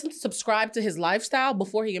 but he gets them to subscribe to his lifestyle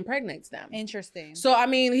before he impregnates them. Interesting. So, I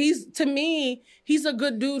mean, to me, he's a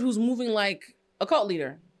good dude who's moving like a cult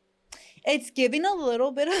leader. It's giving a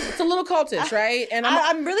little bit of. It's a little cultish, right? And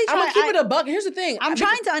I'm really trying. I'm gonna keep it a buck. Here's the thing. I'm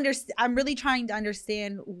trying to understand. I'm really trying to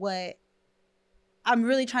understand what. I'm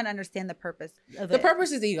really trying to understand the purpose of it. The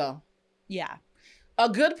purpose is ego. Yeah. A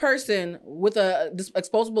good person with a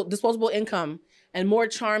disposable income and more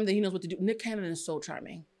charm than he knows what to do. Nick Cannon is so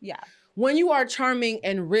charming. Yeah. When you are charming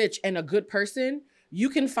and rich and a good person, you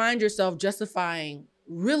can find yourself justifying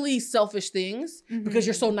really selfish things because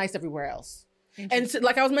you're so nice everywhere else. And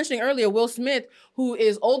like I was mentioning earlier, Will Smith, who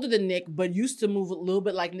is older than Nick, but used to move a little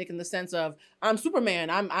bit like Nick in the sense of, I'm Superman,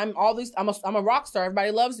 I'm all these, I'm a rock star,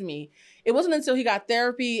 everybody loves me. It wasn't until he got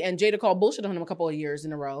therapy and Jada called bullshit on him a couple of years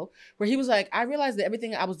in a row, where he was like, I realized that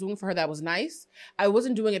everything I was doing for her that was nice, I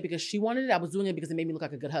wasn't doing it because she wanted it, I was doing it because it made me look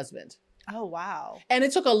like a good husband. Oh, wow. And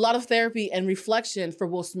it took a lot of therapy and reflection for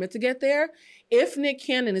Will Smith to get there. If Nick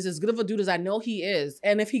Cannon is as good of a dude as I know he is,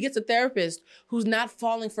 and if he gets a therapist who's not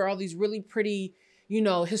falling for all these really pretty, you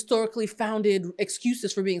know, historically founded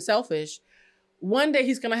excuses for being selfish, one day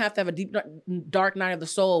he's going to have a deep, dark night of the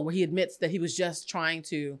soul where he admits that he was just trying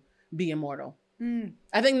to be immortal.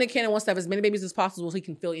 I think Nick Cannon wants to have as many babies as possible so he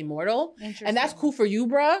can feel immortal. And that's cool for you,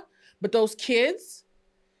 bruh. But those kids,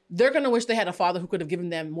 they're going to wish they had a father who could have given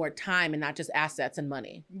them more time and not just assets and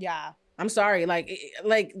money. Yeah. I'm sorry,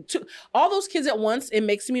 all those kids at once, it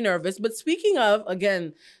makes me nervous. But speaking of,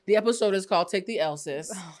 again, the episode is called Take the L,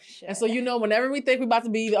 Sis. Oh, shit. And so, you know, whenever we think we're about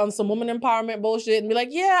to be on some woman empowerment bullshit and be like,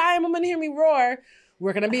 yeah, I am a woman, hear me roar,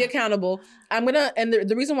 we're going to be accountable. And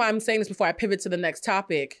the reason why I'm saying this before I pivot to the next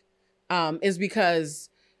topic is because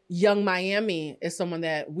Young Miami is someone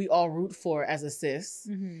that we all root for as a sis.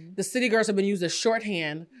 The City Girls have been used as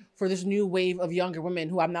shorthand for this new wave of younger women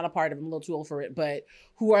who I'm not a part of, I'm a little too old for it, but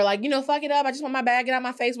who are like, you know, fuck it up, I just want my bag, get out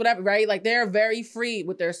my face, whatever, right? Like, they're very free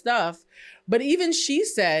with their stuff. But even she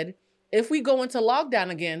said, if we go into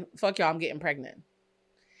lockdown again, fuck y'all, I'm getting pregnant.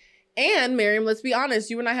 And Miriam, let's be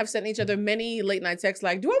honest, you and I have sent each other many late night texts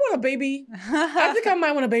like, do I want a baby? I think I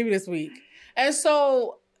might want a baby this week. And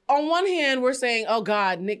so on one hand, we're saying, oh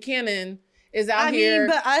God, Nick Cannon is out I here. mean,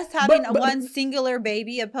 but us having but- one singular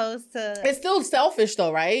baby opposed to... It's still selfish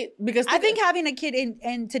though, right? Because I think having a kid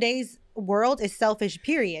in today's world is selfish,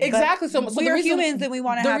 period. Exactly. So we're humans and we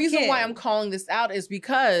want to have kids. The reason why I'm calling this out is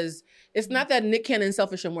because it's not that Nick Cannon's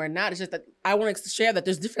selfish and we're not. It's just that I want to share that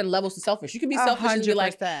there's different levels to selfish. You can be selfish and be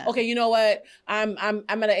like, 100%. okay, you know what? I'm at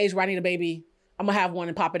an age where I need a baby. I'm gonna have one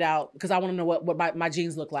and pop it out because I want to know what my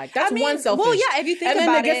genes look like. That's one selfish. Well, yeah, if you think and then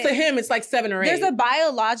about it gets to him, it's like 7 or 8. There's a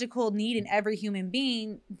biological need in every human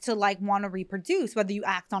being to like want to reproduce, whether you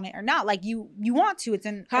act on it or not. Like you want to. It's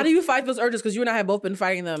in. How do you fight those urges? Because you and I have both been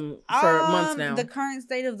fighting them for months now. The current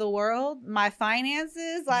state of the world, my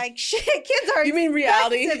finances, like shit, kids are. You mean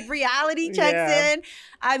reality? expensive. Reality checks Yeah. in.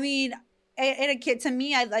 I mean. And a kid, to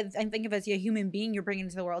me, I think of it as a human being you're bringing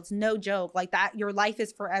into the world. It's no joke. Like that, your life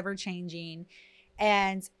is forever changing.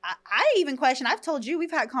 And I even question, I've told you,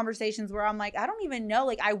 we've had conversations where I'm like, I don't even know.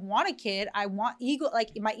 Like, I want a kid. I want ego,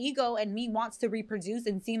 like my ego and me wants to reproduce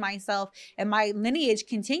and see myself and my lineage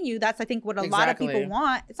continue. That's, I think, what a lot of people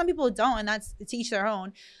want. Some people don't, and that's to each their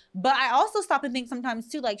own. But I also stop and think sometimes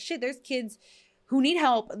too, like, shit, there's kids who need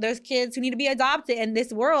help. There's kids who need to be adopted in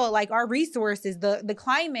this world, like our resources, the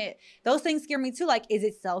climate, those things scare me too. Like, is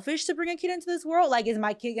it selfish to bring a kid into this world? Like, is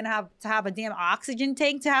my kid gonna have a damn oxygen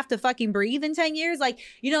tank to have to fucking breathe in 10 years? Like,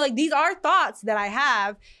 you know, like these are thoughts that I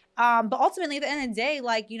have. But ultimately at the end of the day,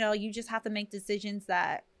 like, you know, you just have to make decisions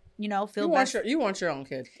that, you know, feel best. You want your own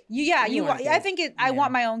kid. You want, I think I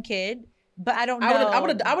want my own kid, but I don't know. I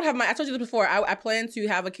would have I told you this before. I plan to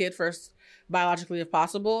have a kid first biologically if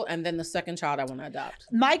possible, and then the second child I want to adopt.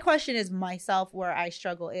 My question is myself where I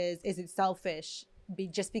struggle is it selfish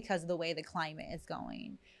just because of the way the climate is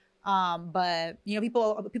going? But you know,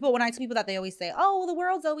 people when I tell people that, they always say, oh, well, the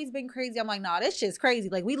world's always been crazy. I'm like, nah, this shit's crazy.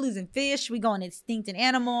 Like, we losing fish, we going extinct in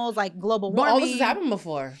animals, like global warming. But all this has happened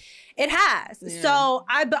before. It has. Yeah. So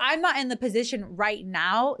but I'm not in the position right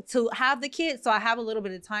now to have the kid. So I have a little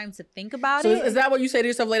bit of time to think about it. So is that what you say to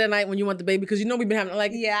yourself late at night when you want the baby? Because you know we've been having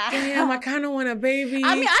like, yeah, damn, I kind of want a baby.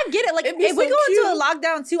 I mean, I get it. Like, if we so go cute. into a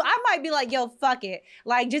lockdown too, I might be like, yo, fuck it.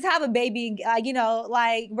 Like, just have a baby, you know,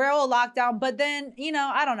 like, we're all lockdown. But then, you know,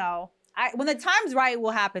 I don't know. When the time's right, it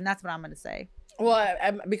will happen. That's what I'm going to say.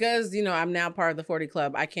 Well, because, you know, I'm now part of the 40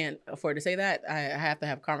 Club, I can't afford to say that. I have to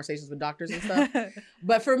have conversations with doctors and stuff.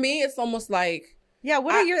 But for me, it's almost like... Yeah,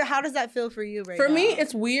 how does that feel for you right now? For me,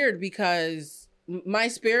 it's weird because my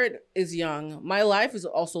spirit is young. My life is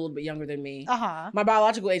also a little bit younger than me. Uh-huh. My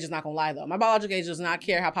biological age is not going to lie, though. My biological age does not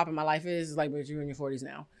care how popping my life is. It's like, but you're in your 40s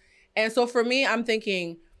now. And so for me, I'm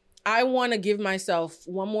thinking... I want to give myself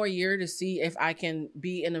one more year to see if I can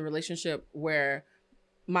be in a relationship where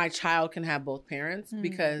my child can have both parents,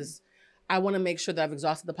 because I want to make sure that I've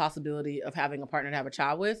exhausted the possibility of having a partner to have a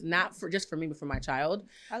child with, not for just for me, but for my child.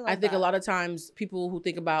 I think a lot of times people who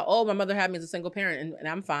think about, oh, my mother had me as a single parent and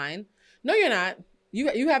I'm fine. No, you're not.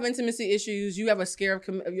 You have intimacy issues. You have a fear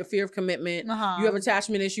of commitment. You have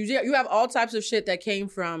attachment issues. You have all types of shit that came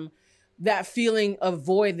from that feeling of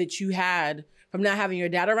void that you had from not having your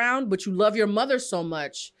dad around, but you love your mother so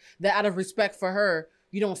much that out of respect for her,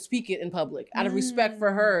 you don't speak it in public. Out of respect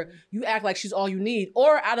for her, you act like she's all you need.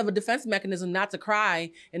 Or out of a defense mechanism not to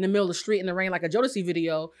cry in the middle of the street in the rain like a Jodeci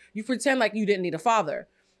video, you pretend like you didn't need a father.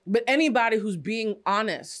 But anybody who's being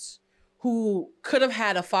honest, who could have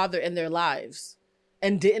had a father in their lives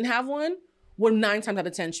and didn't have one, would 9 times out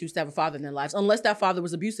of 10 choose to have a father in their lives, unless that father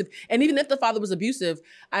was abusive. And even if the father was abusive,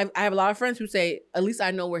 I have a lot of friends who say, at least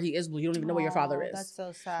I know where he is, but you don't even know where your father is. That's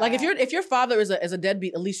so sad. Like, if your father is a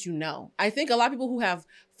deadbeat, at least you know. I think a lot of people who have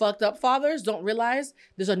fucked up fathers don't realize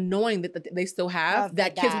there's a knowing that they still have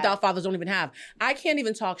that kids without fathers don't even have. I can't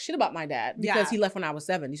even talk shit about my dad because he left when I was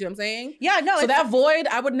 7. You see what I'm saying? Yeah, no. So that void,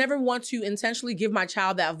 I would never want to intentionally give my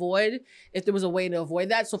child that void if there was a way to avoid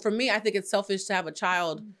that. So for me, I think it's selfish to have a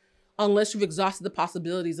child unless you've exhausted the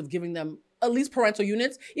possibilities of giving them at least parental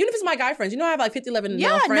units. Even if it's my guy friends. You know, I have like 50, 11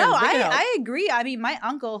 male friends. Yeah, no, I agree. I mean, my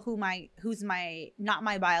uncle, who's not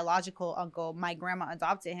my biological uncle, my grandma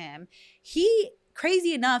adopted him. He,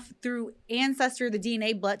 crazy enough, through Ancestry, the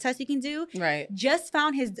DNA blood test you can do, just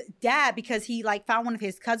found his dad because he like found one of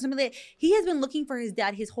his cousins. He has been looking for his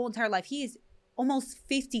dad his whole entire life. He is almost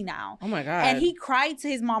 50 now. Oh my God. And he cried to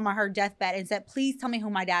his mom on her deathbed and said, please tell me who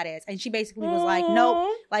my dad is. And she basically was like, nope,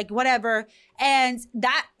 like whatever. And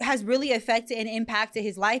that has really affected and impacted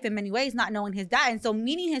his life in many ways, not knowing his dad. And so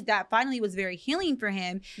meeting his dad finally was very healing for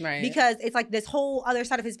him, because it's like this whole other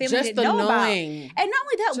side of his family didn't know about. And not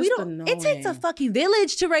only that, it takes a fucking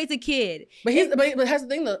village to raise a kid. But here's the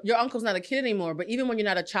thing though, your uncle's not a kid anymore, but even when you're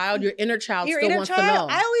not a child, your inner child still wants to know.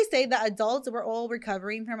 I always say that adults, we're all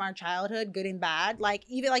recovering from our childhood, good and bad. Like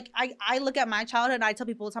even like I look at my childhood and I tell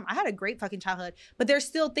people all the time, I had a great fucking childhood, but there's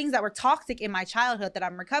still things that were toxic in my childhood that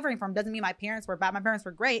I'm recovering from. Doesn't mean my parents were bad. My parents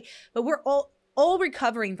were great, but we're all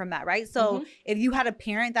recovering from that, right? So if you had a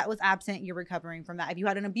parent that was absent, you're recovering from that. If you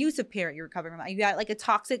had an abusive parent, you're recovering from that. If you had like a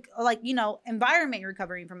toxic, like, you know, environment, you're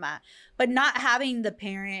recovering from that. But not having the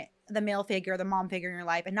parent, the male figure, the mom figure in your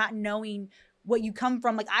life, and not knowing what you come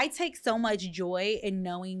from. Like, I take so much joy in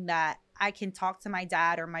knowing that I can talk to my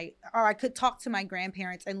dad or I could talk to my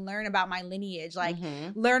grandparents and learn about my lineage, like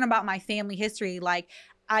learn about my family history. Like,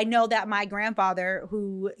 I know that my grandfather,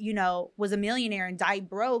 who, you know, was a millionaire and died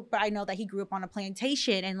broke, but I know that he grew up on a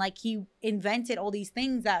plantation and like he invented all these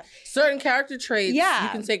things that certain character traits you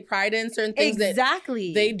can take pride in, certain things that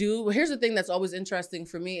they do. Here's the thing that's always interesting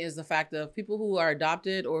for me is the fact of people who are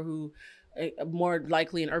adopted or who more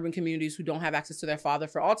likely in urban communities who don't have access to their father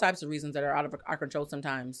for all types of reasons that are out of our control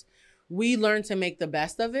sometimes. We learn to make the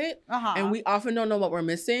best of it, and we often don't know what we're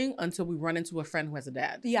missing until we run into a friend who has a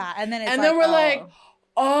dad. Yeah, and then we're like,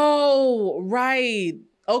 oh, right.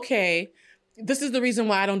 Okay. This is the reason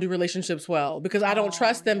why I don't do relationships well, because I don't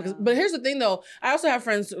trust them. Yeah. But here's the thing, though. I also have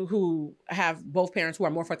friends who have both parents who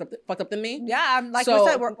are more fucked up than me. Yeah, like we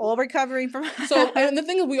said, we're all recovering from So, and the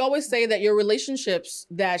thing is, we always say that your relationships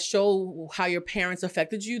that show how your parents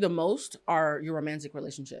affected you the most are your romantic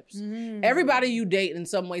relationships. Everybody you date in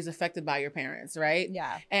some ways affected by your parents, right?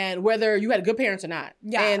 Yeah. And whether you had good parents or not.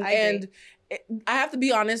 Yeah, and I have to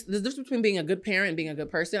be honest, there's a difference between being a good parent and being a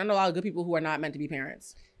good person. I know a lot of good people who are not meant to be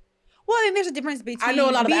parents. Well, I mean, there's a difference between I know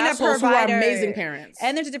a lot of assholes who are amazing parents.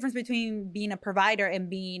 And there's a difference between being a provider and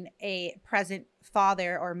being a present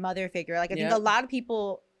father or mother figure. Like, I think a lot of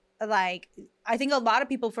people,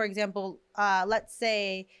 for example, let's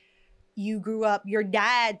say you grew up, your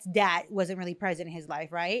dad's dad wasn't really present in his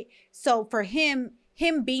life, right? So for him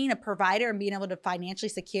being a provider and being able to financially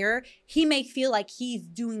secure, he may feel like he's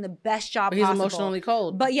doing the best job possible. He's emotionally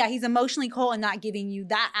cold. But yeah, he's emotionally cold and not giving you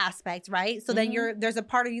that aspect, right? So then there's a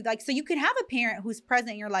part of you, like, so you can have a parent who's present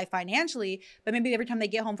in your life financially, but maybe every time they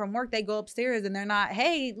get home from work, they go upstairs and they're not,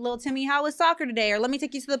 hey, little Timmy, how was soccer today? Or let me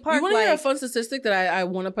take you to the park. You want to hear a fun statistic that I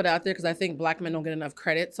want to put out there because I think Black men don't get enough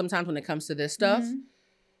credit sometimes when it comes to this stuff.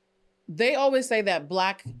 They always say that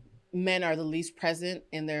Black men are the least present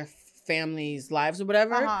in their families' lives or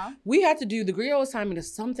whatever. We had to do, the griot was telling me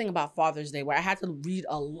something about Father's Day where I had to read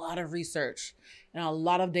a lot of research and a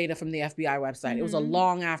lot of data from the FBI website. It was a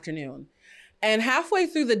long afternoon. And halfway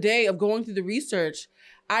through the day of going through the research,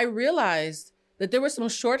 I realized that there was some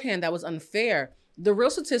shorthand that was unfair. The real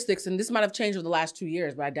statistics, and this might have changed over the last 2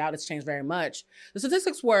 years, but I doubt it's changed very much. The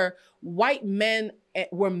statistics were white men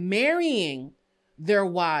were marrying their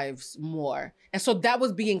wives more. And so that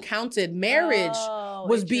was being counted. Marriage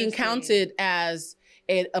was being counted as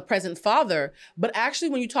a present father. But actually,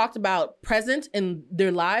 when you talked about present in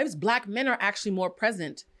their lives, Black men are actually more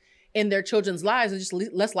present in their children's lives and just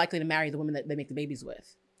less likely to marry the women that they make the babies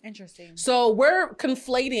with. Interesting. So we're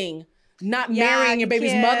conflating not marrying your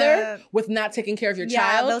baby's mother with not taking care of your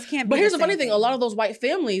child. Those can't be but here's the funny thing. A lot of those white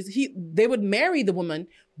families, they would marry the woman,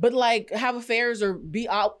 but like have affairs or be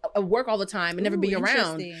out at work all the time and never be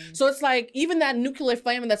around. So it's like even that nuclear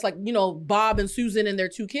family that's like, you know, Bob and Susan and their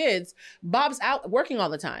 2 kids, Bob's out working all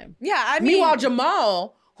the time. Yeah, I mean. Meanwhile,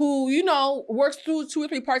 Jamal, who, you know, works through 2 or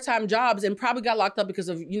 3 part-time jobs and probably got locked up because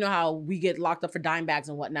of, you know, how we get locked up for dime bags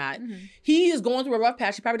and whatnot. He is going through a rough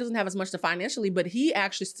patch. He probably doesn't have as much to financially, but he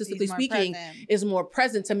actually, statistically speaking, is more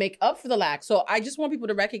present to make up for the lack. So I just want people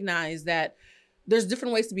to recognize that there's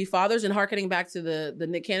different ways to be fathers, and harkening back to the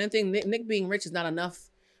Nick Cannon thing, Nick being rich is not enough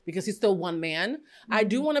because he's still one man. I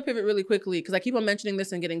do want to pivot really quickly because I keep on mentioning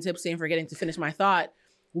this and getting tipsy and forgetting to finish my thought.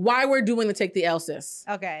 Why we're doing the Take the L, sis.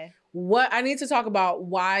 Okay. What I need to talk about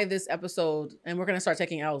why this episode, and we're gonna start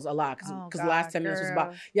taking L's a lot because the last 10 minutes was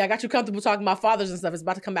about, I got you comfortable talking about fathers and stuff. It's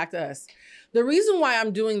about to come back to us. The reason why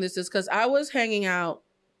I'm doing this is because I was hanging out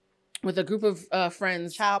with a group of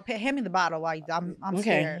friends. Child, hand me the bottle while I'm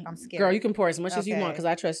scared. I'm scared. Girl, you can pour as much as you want because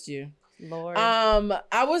I trust you. Lord.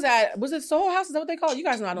 I was it Soho House? Is that what they call it? You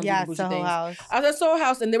guys know I don't do bougie things. House. I was at Soho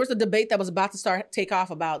House and there was a debate that was about to take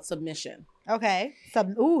off about submission. Okay.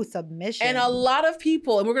 Submission. And a lot of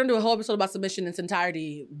people, and we're going to do a whole episode about submission in its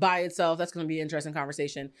entirety by itself. That's going to be an interesting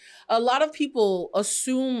conversation. A lot of people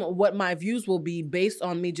assume what my views will be based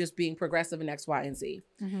on me just being progressive in X, Y, and Z.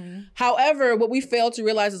 However, what we fail to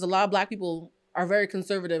realize is a lot of Black people are very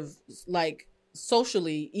conservative, like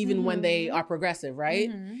socially, even when they are progressive, right?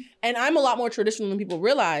 And I'm a lot more traditional than people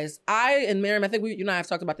realize. I and Miriam, I think you and I have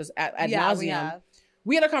talked about this ad nauseum.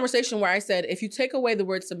 We had a conversation where I said, if you take away the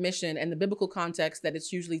word submission and the biblical context that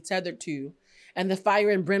it's usually tethered to, and the fire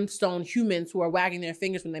and brimstone humans who are wagging their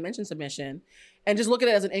fingers when they mention submission, and just look at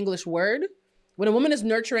it as an English word. When a woman is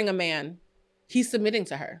nurturing a man, he's submitting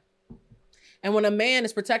to her. And when a man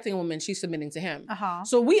is protecting a woman, she's submitting to him.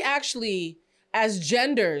 So we actually, as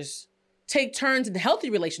genders, take turns in healthy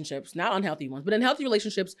relationships, not unhealthy ones, but in healthy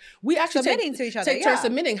relationships, we actually submitting to each other, take turns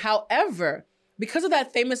submitting. However, because of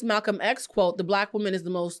that famous Malcolm X quote, the Black woman is the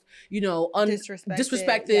most,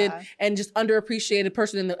 disrespected and just underappreciated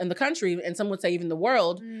person in the country, and some would say even the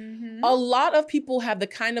world. A lot of people have the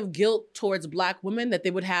kind of guilt towards Black women that they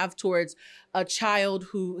would have towards a child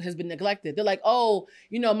who has been neglected. They're like, oh,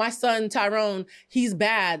 my son Tyrone, he's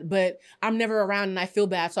bad, but I'm never around and I feel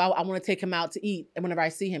bad, so I want to take him out to eat whenever I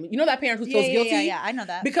see him. You know that parent who feels guilty? Yeah, I know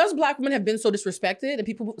that. Because Black women have been so disrespected,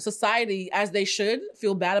 and society, as they should,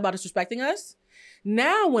 feel bad about disrespecting us.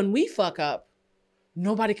 Now, when we fuck up,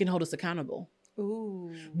 nobody can hold us accountable.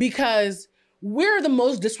 Ooh. Because we're the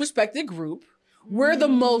most disrespected group. We're the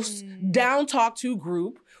most down talked to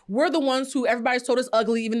group. We're the ones who everybody's told us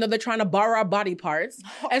ugly, even though they're trying to borrow our body parts.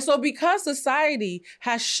 And so because society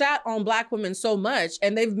has shat on Black women so much,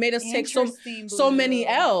 and they've made us take so many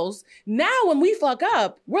L's, now when we fuck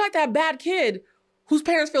up, we're like that bad kid whose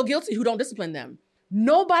parents feel guilty, who don't discipline them.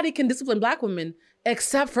 Nobody can discipline Black women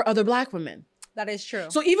except for other Black women. That is true.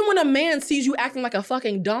 So even when a man sees you acting like a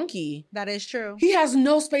fucking donkey, that is true. He has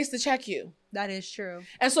no space to check you. That is true.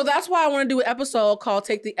 And so that's why I want to do an episode called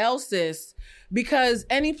Take the L, Sis, because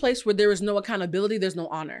any place where there is no accountability, there's no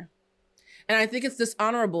honor. And I think it's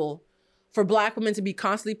dishonorable for Black women to be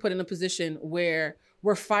constantly put in a position where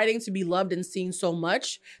we're fighting to be loved and seen so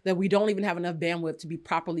much that we don't even have enough bandwidth to be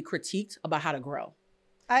properly critiqued about how to grow.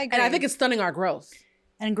 I agree. And I think it's stunning our growth.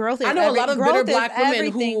 And growth is I know a lot of bitter Black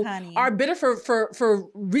women who honey. are bitter for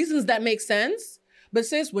reasons that make sense. But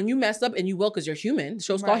sis, when you mess up and you will because you're human, the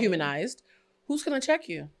show's called Humanized, who's gonna check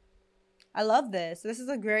you? I love this. This is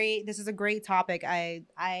a great topic.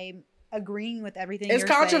 I'm agreeing with everything it's you're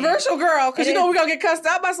controversial, saying. girl, because we're gonna get cussed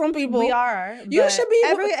out by some people. We are. You should be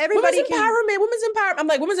everybody women's empowerment. I'm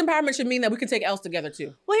like, women's empowerment should mean that we can take L's together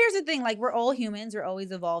too. Well, here's the thing, like, we're all humans, we're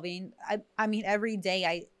always evolving. I mean, every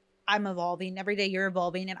day I'm evolving. Every day you're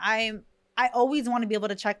evolving. And I always want to be able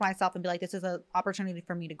to check myself and be like, this is an opportunity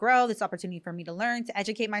for me to grow. This opportunity for me to learn, to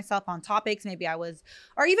educate myself on topics. Maybe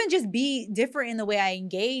or even just be different in the way I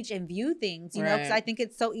engage and view things, you know, because I think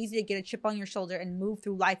it's so easy to get a chip on your shoulder and move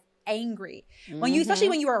through life angry. Especially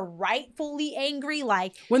when you are rightfully angry,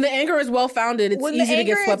 like when the anger is well founded, it's easy to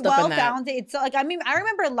get swept up in that. Founded, it's like, I mean, I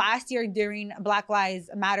remember last year during Black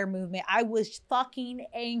Lives Matter movement, I was fucking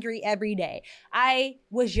angry every day. I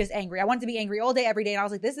was just angry. I wanted to be angry all day, every day, and I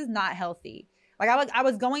was like, this is not healthy. Like I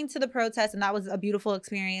was going to the protest, and that was a beautiful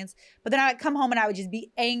experience. But then I would come home and I would just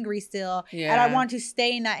be angry still, and I want to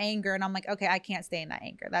stay in that anger. And I'm like, okay, I can't stay in that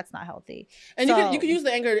anger. That's not healthy. And you can use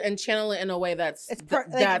the anger and channel it in a way that's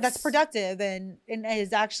productive and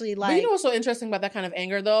is actually like. But you know what's so interesting about that kind of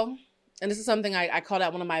anger, though, and this is something I called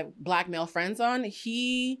out one of my Black male friends on.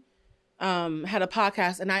 He had a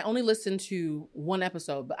podcast, and I only listened to one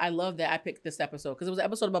episode, but I love that I picked this episode because it was an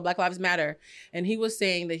episode about Black Lives Matter, and he was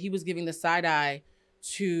saying that he was giving the side eye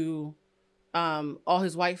to all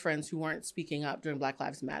his white friends who weren't speaking up during Black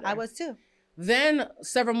Lives Matter. I was too. Then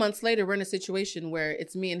several months later, we're in a situation where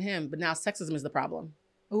it's me and him, but now sexism is the problem.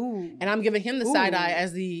 Ooh. And I'm giving him the side eye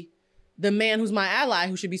as the man who's my ally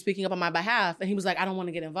who should be speaking up on my behalf, and he was like, I don't want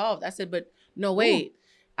to get involved. I said, but no, wait. Ooh.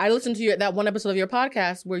 I listened to that one episode of your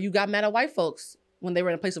podcast where you got mad at white folks when they were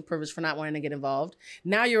in a place of privilege for not wanting to get involved.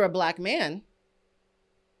 Now you're a Black man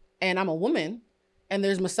and I'm a woman, and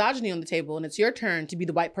there's misogyny on the table, and it's your turn to be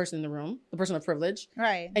the white person in the room, the person of privilege.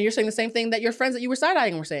 Right. And you're saying the same thing that your friends that you were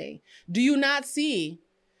side-eyeing were saying. Do you not see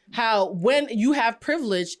how when you have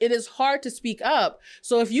privilege, it is hard to speak up?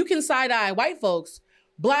 So if you can side-eye white folks,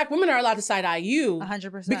 Black women are allowed to side-eye you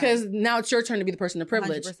 100%. because now it's your turn to be the person of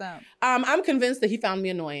privilege. 100%. I'm convinced that he found me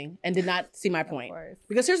annoying and did not see my point.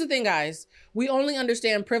 Because here's the thing, guys. We only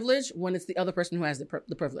understand privilege when it's the other person who has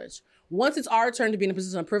the privilege. Once it's our turn to be in a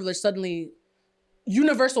position of privilege, suddenly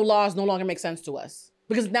universal laws no longer make sense to us.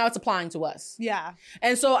 Because now it's applying to us. Yeah.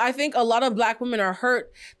 And so I think a lot of Black women are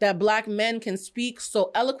hurt that Black men can speak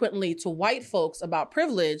so eloquently to white folks about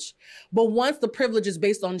privilege, but once the privilege is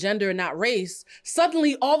based on gender and not race,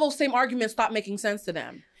 suddenly all those same arguments stop making sense to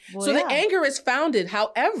them. Well, so the anger is founded.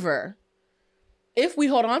 However, if we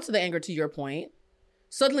hold on to the anger, to your point,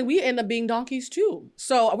 suddenly we end up being donkeys too.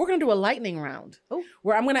 So we're going to do a lightning round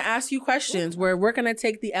where I'm going to ask you questions where we're going to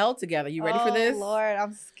take the L together. You ready for this? Oh, Lord,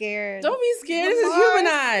 I'm scared. Don't be scared. This is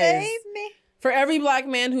Humanized. Save me. For every Black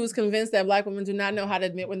man who's convinced that Black women do not know how to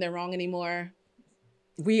admit when they're wrong anymore,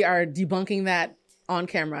 we are debunking that on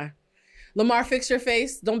camera. Lamar, fix your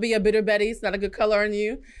face. Don't be a bitter Betty. It's not a good color on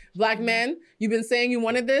you. Black men, you've been saying you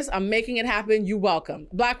wanted this. I'm making it happen. You welcome.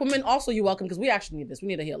 Black women, also you welcome, because we actually need this. We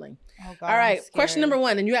need a healing. Oh, God, all right, question number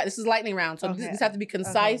 1. And this is lightning round. So Okay. this have to be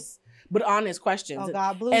concise, but honest questions. Oh,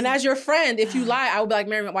 God, Blue. And as your friend, if you lie, I will be like,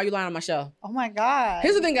 Miriam, why are you lying on my show? Oh my God.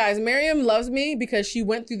 Here's the thing, guys. Miriam loves me because she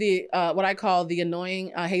went through the what I call the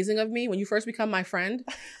annoying hazing of me. When you first become my friend,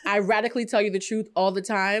 I radically tell you the truth all the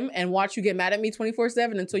time and watch you get mad at me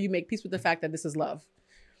 24/7 until you make peace with the fact that this is love.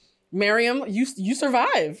 Miriam, you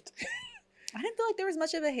survived. I didn't feel like there was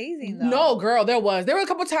much of a hazing though. No, girl, there was. There were a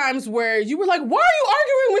couple times where you were like, why are you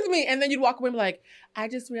arguing with me? And then you'd walk away and be like, I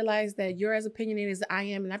just realized that you're as opinionated as I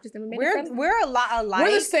am and I've just never made a friend. We're a lot alike.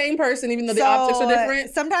 We're the same person, even though the optics are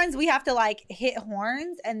different. Sometimes we have to like hit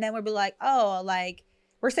horns and then we'll be like, oh, like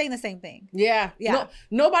we're saying the same thing. Yeah. No,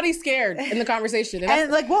 nobody's scared in the conversation.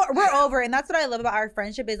 And like we're over. And that's what I love about our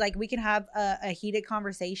friendship is like we can have a heated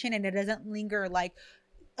conversation and it doesn't linger like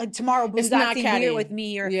tomorrow Blue's acting weird with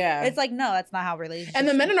me or it's like, no, that's not how relationships And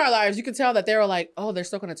the men in our lives, you could tell that they were like, oh, they're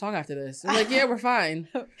still gonna talk after this. We're like, yeah, we're fine.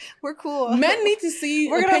 We're cool. Men need to see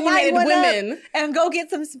we're gonna opinionated women and go get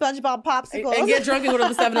some SpongeBob popsicles and get drunk and go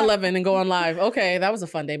to the 7-Eleven and go on live. Okay, that was a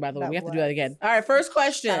fun day, by the way. We have to do that again. All right, first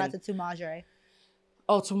question. Shout out to Tumadre.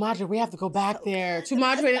 Oh, Tumadre, we have to go back there.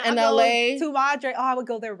 Tumadre in LA. Tumadre, I would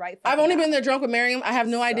go there right. I've only been there drunk with Miriam. I have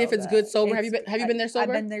no idea if it's good sober. Have you been there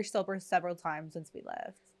sober? I've been there sober several times since we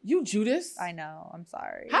left. You Judas? I know. I'm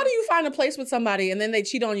sorry. How do you find a place with somebody and then they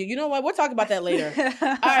cheat on you? You know what? We'll talk about that later.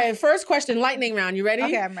 All right, first question, lightning round. You ready?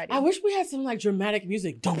 Okay, I'm ready. I wish we had some like dramatic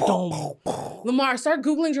music. Dum dum. Lamar, start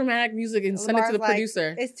Googling dramatic music and send it to the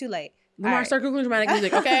producer. It's too late. Lamar, start Googling dramatic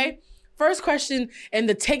music, okay? First question in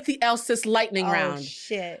the Take the L Sis lightning round. Oh,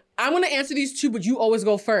 shit. I'm going to answer these 2, but you always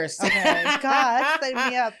go first. Okay. God,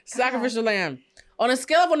 set me up. Sacrificial lamb. On a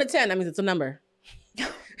scale of 1 to 10, that means it's a number.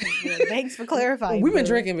 Thanks for clarifying. We've been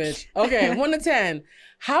drinking, bitch. Okay, 1 to 10.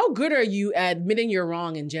 How good are you at admitting you're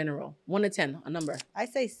wrong in general? 1 to 10, a number. I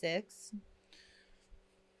say 6.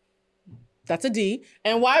 That's a D.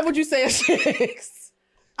 And why would you say a 6?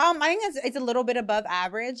 I think it's a little bit above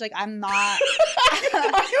average. Like I'm not.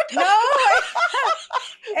 No.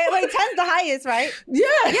 Wait, 10's the highest, right? Yeah.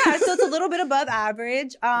 Yeah. So it's a little bit above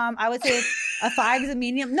average. I would say a 5 is a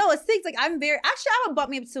medium. No, a 6. Like I'm very. Actually, I would bump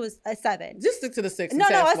me up to a 7. Just stick to the 6. No,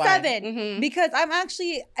 a 7 because I'm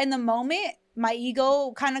actually in the moment. My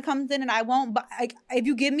ego kind of comes in and I won't, but like if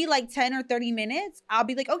you give me like 10 or 30 minutes, I'll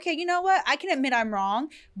be like, okay, you know what? I can admit I'm wrong,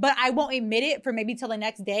 but I won't admit it for maybe till the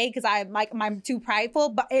next day because I'm too prideful,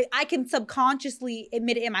 but I can subconsciously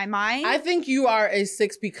admit it in my mind. I think you are a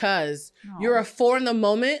 6 because you're a 4 in the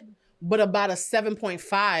moment, but about a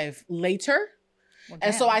 7.5 later. Well,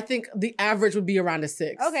 and so I think the average would be around a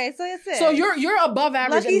 6. Okay, so it's 6. So you're above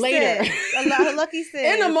average lucky and later. A lucky 6.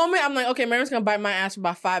 In a moment, I'm like, okay, Miriam's gonna bite my ass for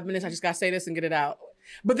about 5 minutes. I just gotta say this and get it out.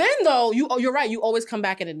 But then though, you're right. You always come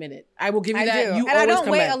back and admit it. I will give you that. Do. You and always I don't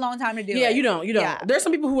come wait back. a long time to do it. Yeah, you don't. Yeah. There's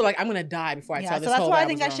some people who are like, I'm gonna die before I tell this. So that's whole why I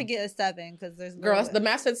think I should get a 7 because there's girl. The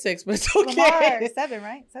math said 6, but it's okay. Lamar, 7,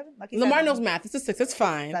 right? 7. Lucky Lamar 7. knows math. It's a 6. It's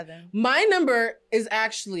fine. 7. My number is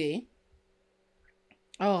actually.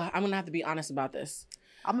 Oh, I'm gonna have to be honest about this.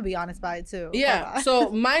 I'm gonna be honest about it too. Yeah.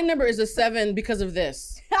 So my number is a 7 because of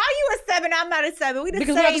this. How you a 7? I'm not a 7. We the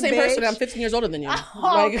because same, we're not the same bitch. person. I'm 15 years older than you. Oh,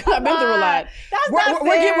 like I've been through a lot. That's not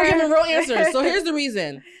fair. We're giving real answers. So here's the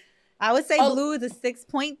reason. I would say Blue is a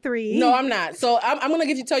 6.3. No, I'm not. So I'm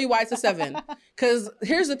gonna tell you why it's a 7. Because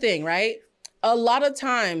here's the thing, right? A lot of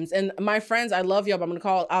times, and my friends, I love y'all, but I'm gonna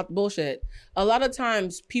call out bullshit. A lot of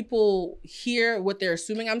times, people hear what they're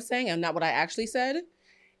assuming I'm saying and not what I actually said.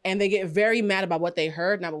 And they get very mad about what they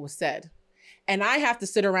heard, not what was said. And I have to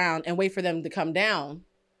sit around and wait for them to come down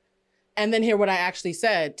and then hear what I actually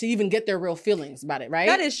said to even get their real feelings about it, right?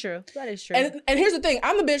 That is true. That is true. And here's the thing.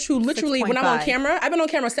 I'm the bitch who literally, when I'm on camera, I've been on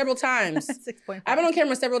camera several times. 6.5. I've been on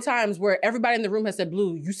camera several times where everybody in the room has said,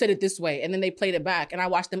 Blue, you said it this way. And then they played it back and I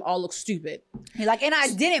watched them all look stupid. You're like, and I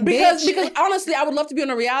didn't, because bitch. Because honestly, I would love to be on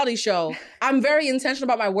a reality show. I'm very intentional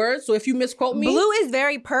about my words. So if you misquote me. Blue is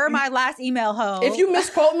very per my last email, ho. If you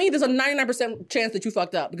misquote me, there's a 99% chance that you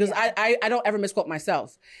fucked up because I don't ever misquote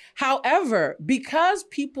myself. However, because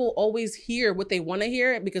people always hear what they want to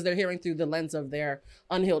hear because they're hearing through the lens of their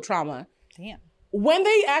unhealed trauma. Damn. When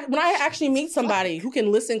I actually meet somebody who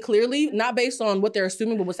can listen clearly, not based on what they're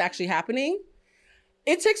assuming, but what's actually happening,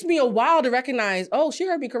 it takes me a while to recognize, oh, she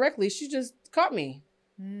heard me correctly. She just caught me.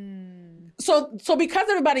 So because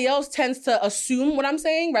everybody else tends to assume what I'm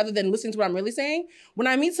saying rather than listening to what I'm really saying, when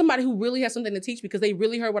I meet somebody who really has something to teach because they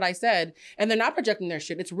really heard what I said and they're not projecting their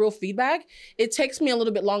shit, it's real feedback, it takes me a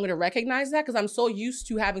little bit longer to recognize that because I'm so used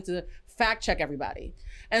to having to fact check everybody.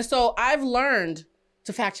 And so I've learned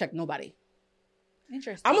to fact check nobody.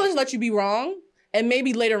 Interesting. I'm gonna just let you be wrong and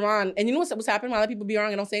maybe later on, and you know what's happening when I let people be wrong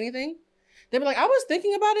and don't say anything? They'll be like, I was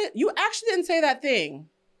thinking about it. You actually didn't say that thing.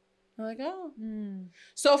 I'm like, oh.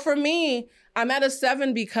 So for me, I'm at a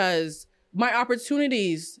 7 because my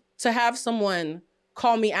opportunities to have someone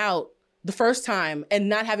call me out the first time and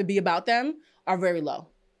not have it be about them are very low.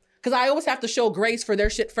 Because I always have to show grace for their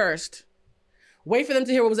shit first, wait for them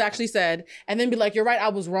to hear what was actually said, and then be like, you're right, I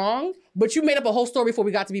was wrong, but you made up a whole story before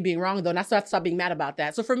we got to be being wrong, though, and I still have to stop being mad about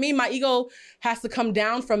that. So for me, my ego has to come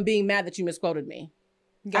down from being mad that you misquoted me.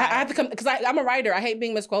 I have to come, because I'm a writer. I hate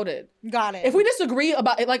being misquoted. Got it. If we disagree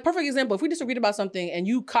about it, like perfect example, if we disagreed about something and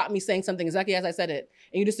you caught me saying something exactly as I said it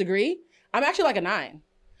and you disagree, I'm actually like a 9.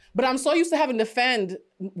 But I'm so used to having to defend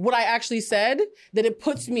what I actually said that it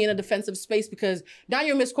puts me in a defensive space because now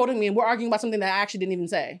you're misquoting me and we're arguing about something that I actually didn't even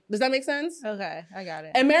say. Does that make sense? Okay, I got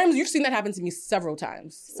it. And Miriam, you've seen that happen to me several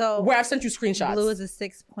times. So where I've sent you screenshots. Blue is a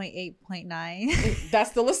 6.8.9.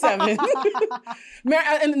 That's still a 7.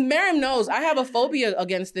 And Miriam knows I have a phobia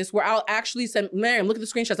against this where I'll actually send, Miriam, look at the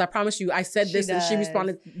screenshots. I promise you, I said this and she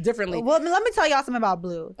responded differently. Well, let me tell y'all something about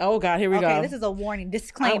Blue. Oh God, here we go. Okay, this is a warning,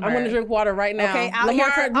 disclaimer. I'm gonna drink water right now. Okay,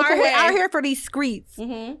 Lamar, out here for these streets.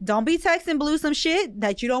 Mm-hmm. Don't be texting Blue some shit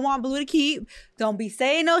that you don't want Blue to keep. Don't be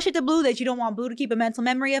saying no shit to Blue that you don't want Blue to keep a mental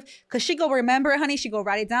memory of. Cause she go remember it, honey. She go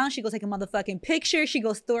write it down. She go take a motherfucking picture. She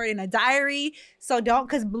go store it in a diary. So don't,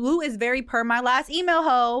 cause Blue is very per my last email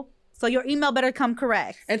hoe. So your email better come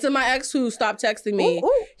correct. And to my ex who stopped texting me,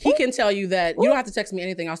 he can tell you that you don't have to text me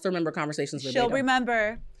anything. I'll still remember conversations with you. She'll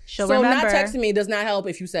remember. So not texting me does not help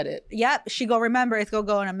if you said it. Yep, she go remember. It's gonna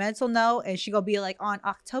go on a mental note, and she gonna be like on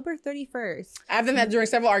October 31st. I've done that during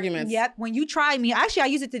several arguments. Yep, when you try me, actually I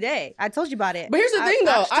use it today. I told you about it. But here's the thing,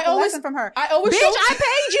 though. I always from her. I always bitch, I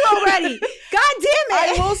paid you already. God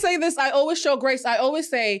damn it. I will say this. I always show grace. I always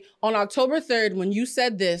say on October 3rd, when you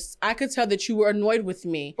said this, I could tell that you were annoyed with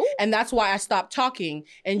me, and that's why I stopped talking.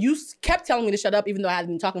 And you kept telling me to shut up, even though I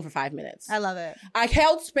hadn't been talking for 5 minutes. I love it. I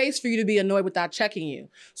held space for you to be annoyed without checking you.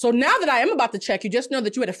 So now that I am about to check you, just know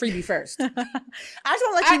that you had a freebie first. I just want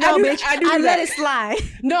to let you know, bitch. I let it slide.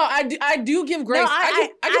 No, I do give grace. No, I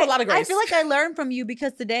give a lot of grace. I feel like I learned from you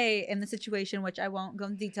because today in the situation, which I won't go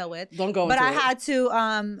into detail with. Don't go but into I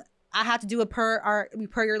it. had to do a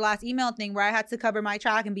per your last email thing where I had to cover my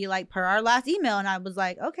track and be like, per our last email. And I was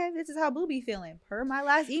like, okay, this is how Blue be feeling. Per my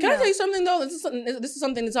last email. Can I tell you something though? This is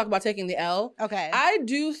something to talk about taking the L. Okay. I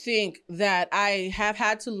do think that I have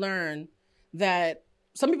had to learn that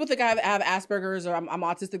some people think I have Asperger's or I'm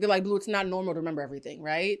autistic. They're like, Blue, it's not normal to remember everything,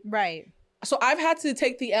 right? Right. So I've had to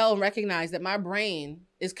take the L and recognize that my brain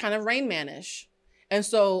is kind of Rain Man-ish. And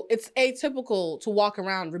so it's atypical to walk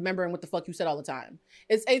around remembering what the fuck you said all the time.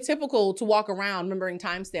 It's atypical to walk around remembering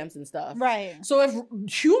timestamps and stuff. Right. So if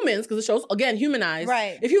humans, because the show's, again, humanized.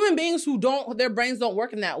 Right. If human beings their brains don't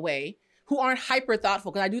work in that way, who aren't hyper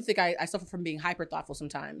thoughtful, because I do think I suffer from being hyper thoughtful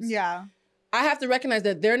sometimes. Yeah. I have to recognize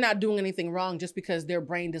that they're not doing anything wrong just because their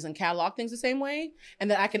brain doesn't catalog things the same way,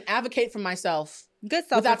 and that I can advocate for myself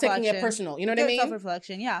without taking it personal. You know what I mean? Good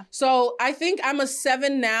self-reflection, yeah. So I think I'm a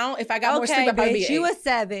 7 now. If I got more sleep, I'd probably be 8. You a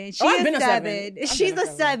 7. I've been a 7. She's a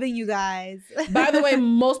 7, you guys. By the way,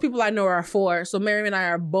 most people I know are 4, so Miriam and I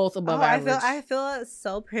are both above average. I feel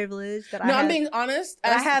so privileged that I'm being honest.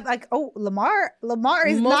 I have Lamar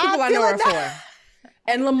is most not people I know are 4. that.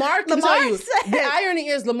 And Lamar can tell you, the irony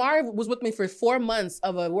is Lamar was with me for 4 months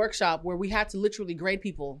of a workshop where we had to literally grade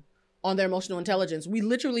people on their emotional intelligence. We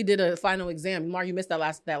literally did a final exam. Lamar, you missed that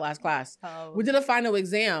last class. Oh. We did a final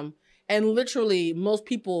exam and literally most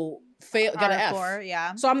people got an F. 4,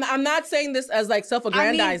 yeah. So I'm not saying this as like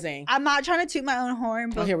self-aggrandizing. I'm not trying to toot my own horn,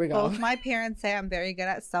 but here we go. Both my parents say I'm very good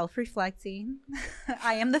at self-reflecting.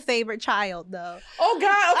 I am the favorite child, though. Oh,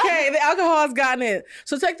 God. Okay. The alcohol has gotten it.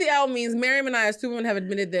 So take the L means Miriam and I, as 2 women, have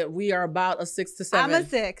admitted that we are about a 6 to 7.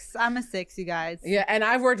 I'm a 6, you guys. Yeah. And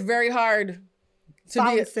I've worked very hard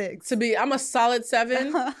to be I'm a solid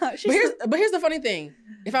 7. but here's the funny thing.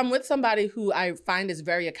 If I'm with somebody who I find is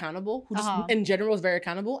very accountable, who just in general is very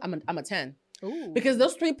accountable, I'm a 10. Ooh. Because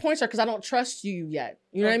those 3 points are because I don't trust you yet.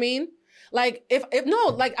 You know what I mean? Like if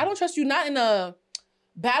I don't trust you not in a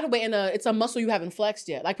bad way, it's a muscle you haven't flexed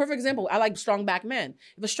yet. Like perfect example, I like strong back men.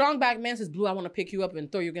 If a strong back man says, Blue, I want to pick you up and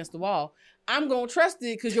throw you against the wall, I'm going to trust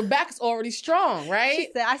it because your back is already strong, right? She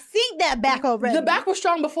said, I seen that back already. The back was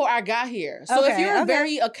strong before I got here. So if you're a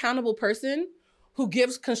very accountable person who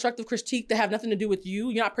gives constructive critique that have nothing to do with you.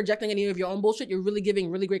 You're not projecting any of your own bullshit. You're really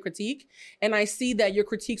giving really great critique. And I see that your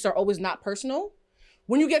critiques are always not personal.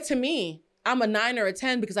 When you get to me, I'm a 9 or a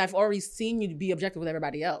 10 because I've already seen you be objective with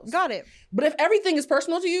everybody else. Got it. But if everything is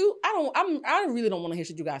personal to you, I really don't want to hear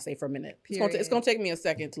shit you guys say for a minute. It's gonna take me a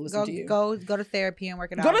second to listen to you. Go to therapy and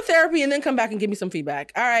work it out. Go to therapy and then come back and give me some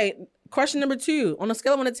feedback. All right. Question number 2. On a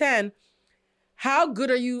scale of 1 to 10, how good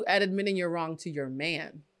are you at admitting you're wrong to your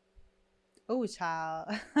man? Oh, child.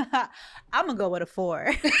 I'm going to go with a 4.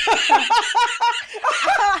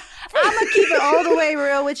 I'm going to keep it all the way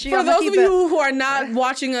real with you. For those of you who are not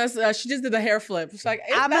watching us, she just did a hair flip. She's like,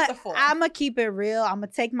 that's a 4. I'm going to keep it real. I'm going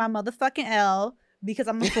to take my motherfucking L because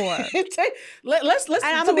I'm a 4. Let's do a drink to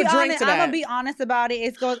that. I'm going to be honest about it.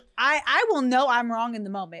 It's goes. I will know I'm wrong in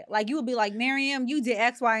the moment. Like, you will be like, Miriam, you did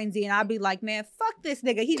X, Y, and Z. And I'll be like, man, fuck this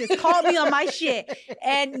nigga. He just called me on my shit.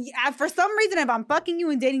 And for some reason, if I'm fucking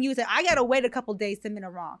you and dating you, I got to wait a couple days to admit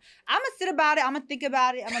I'm wrong. I'm going to sit about it. I'm going to think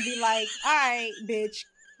about it. I'm going to be like, all right, bitch,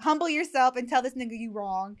 humble yourself and tell this nigga you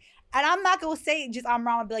wrong. And I'm not going to say just I'm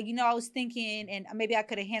wrong. I'll be like, I was thinking and maybe I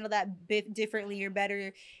could have handled that bit differently or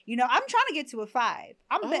better. I'm trying to get to a 5.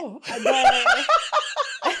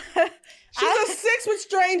 She's a 6 with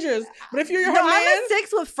strangers. But if you're her man. I'm a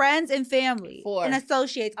 6 with friends and family 4. and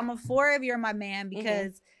associates. I'm a 4 if you're my man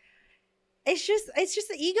because it's just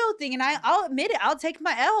an ego thing. And I'll admit it. I'll take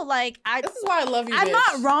my L. This is why I love you, I'm bitch.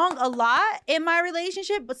 not wrong a lot in my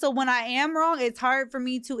relationship. But so when I am wrong, it's hard for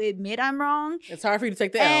me to admit I'm wrong. It's hard for you to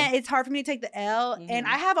take the L. And it's hard for me to take the L. And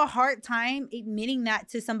I have a hard time admitting that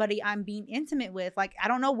to somebody I'm being intimate with. Like, I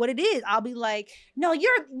don't know what it is. I'll be like, no,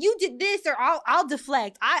 you did this, or I'll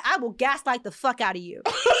deflect. I will gaslight the fuck out of you.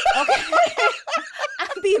 Okay.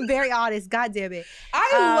 I'm being very honest. God damn it.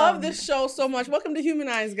 I love this show so much. Welcome to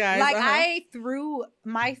Humanize, guys. I threw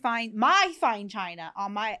my fine china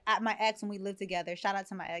at my ex when we lived together. Shout out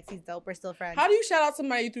to my ex. He's dope. We're still friends. How do you shout out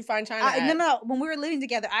somebody you threw fine china at? No. When we were living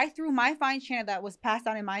together, I threw my fine china that was passed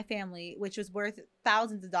down in my family, which was worth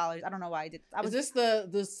thousands of dollars. I don't know why I did. Is this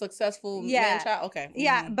the successful man child? Okay.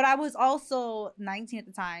 Yeah, but I was also 19 at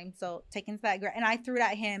the time, so taken to that grade. And I threw it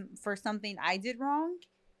at him for something I did wrong.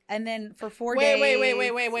 And then for 4 days.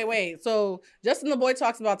 Wait. So Justin the Boy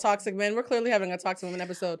talks about toxic men. We're clearly having a toxic woman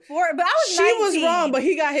episode. But I was 19. She was wrong, but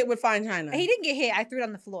he got hit with fine china. He didn't get hit. I threw it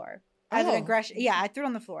on the floor. As an aggression. Yeah, I threw it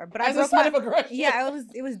on the floor. But as a sign of aggression. Yeah,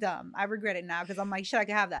 it was dumb. I regret it now because I'm like, shit, I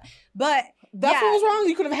could have that. But that's what was wrong.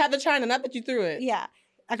 You could have had the china, not that you threw it. Yeah.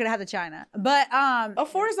 I could have had the china. But a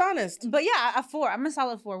 4 is honest. But yeah, a 4. I'm a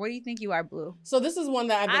solid 4. What do you think you are, Blue? So this is one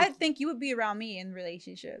that I think you would be around me in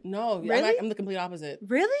relationship. No, really? I'm the complete opposite.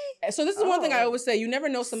 Really? So this is one thing I always say. You never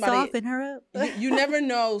know somebody. Soften her up. you never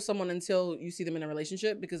know someone until you see them in a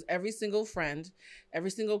relationship, because every single friend, every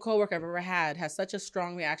single coworker I've ever had has such a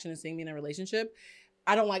strong reaction to seeing me in a relationship.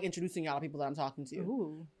 I don't like introducing y'all to people that I'm talking to.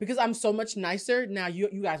 Ooh. Because I'm so much nicer. Now you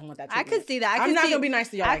guys want that treatment. I could see that. I'm not going to be nice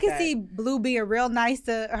to y'all I could see Blue being real nice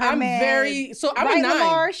to her man. I'm a 9.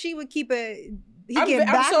 Lamar, she would keep it. So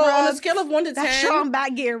on a scale of 1 to 10, that strong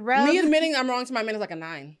back getting rubbed. Me admitting I'm wrong to my man is like a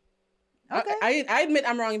 9. Okay. I admit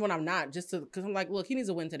I'm wrong even when I'm not, just because I'm like, look, he needs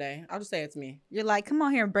a win today. I'll just say it's me. You're like, come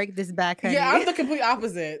on here and break this back, honey. Yeah, I'm the complete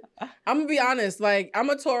opposite. I'm going to be honest. Like, I'm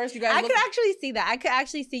a Taurus. You guys could actually see that. I could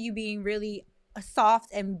actually see you being really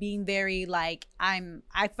soft and being very like, I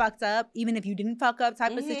fucked up, even if you didn't fuck up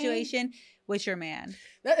type of situation with your man.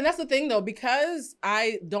 And that's the thing though, because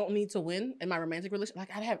I don't need to win in my romantic relationship.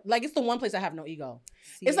 It's the one place I have no ego.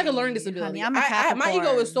 See, it's like a learning disability. Honey, I'm a Capricorn. My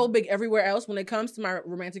ego is so big everywhere else when it comes to my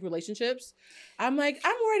romantic relationships. I'm like,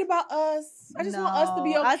 I'm worried about us. I just want us to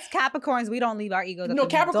be okay. Us Capricorns, we don't leave our egos at the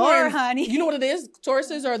Capricorns, door, honey. You know what it is?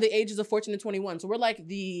 Tauruses are the ages of 14 to 21. So we're like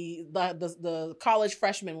the college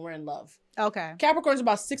freshmen when we're in love. Okay. Capricorns are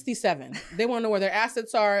about 67. They want to know where their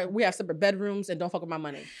assets are. We have separate bedrooms and don't fuck with my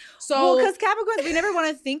money. So, because Capricorns, we never want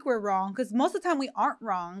to think we're wrong, because most of the time we aren't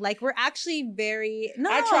wrong. Like, we're actually very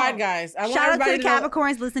I tried, guys. Shout out to the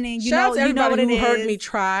Capricorns listening. Shout out to everybody who heard me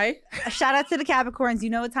try. Shout out to the Capricorns. You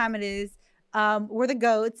know what time it is. We're the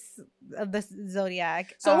goats of the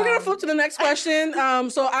zodiac. So we're gonna flip to the next question.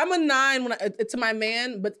 So I'm a 9 to my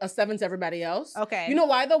man, but a 7 to everybody else. Okay. You know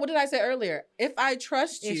why though? What did I say earlier? If I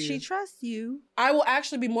trust you, if she trusts you, I will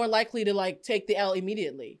actually be more likely to take the L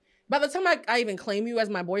immediately. By the time I even claim you as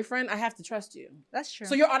my boyfriend, I have to trust you. That's true.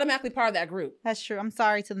 So you're automatically part of that group. That's true. I'm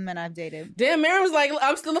sorry to the men I've dated. Damn, Miriam was like,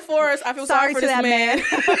 I'm still a Forrest. I feel sorry for this man.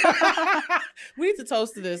 We need to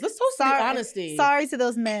toast to this. Let's toast to the honesty. Sorry to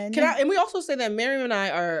those men. And we also say that Miriam and I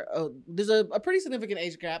are, there's a pretty significant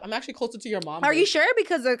age gap. I'm actually closer to your mom. Are you sure?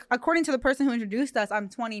 Because according to the person who introduced us, I'm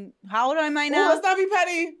 20. How old am I now? Let's not be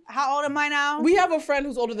petty. How old am I now? We have a friend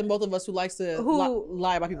who's older than both of us who likes to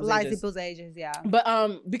lie about people's ages. Yeah.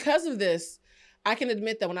 But because of this, I can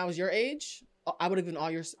admit that when I was your age, I would have given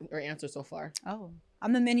all your answers so far. Oh.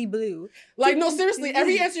 I'm the mini blue. Like, no, seriously,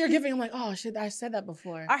 every answer you're giving, I'm like, oh, shit, I said that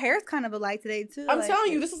before. Our hair's kind of alike today, too. I'm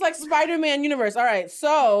telling you, this is like Spider-Man universe. All right,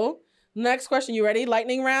 so next question. You ready?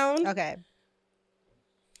 Lightning round? Okay.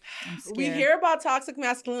 We hear about toxic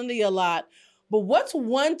masculinity a lot, but what's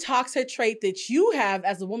one toxic trait that you have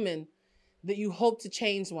as a woman that you hope to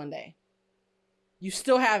change one day? You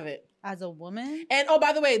still have it. As a woman? And oh,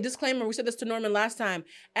 by the way, disclaimer, we said this to Norman last time.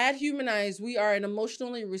 At Humanize, we are an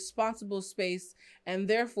emotionally responsible space, and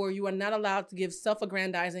therefore you are not allowed to give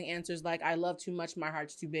self-aggrandizing answers like, I love too much, my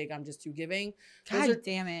heart's too big, I'm just too giving. God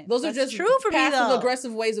damn it. Those are just true for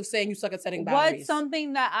passive-aggressive ways of saying you suck at setting boundaries. What's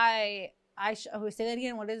something that say that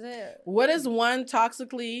again? What is it? What is one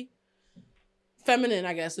toxically feminine,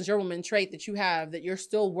 I guess, is your woman trait that you have that you're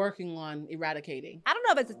still working on eradicating? I don't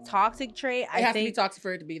know if it's a toxic trait. It has to be toxic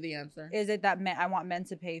for it to be the answer. Is it that I want men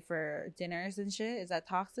to pay for dinners and shit? Is that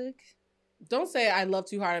toxic? Don't say I love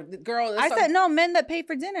too hard. Girl, I said no, men that pay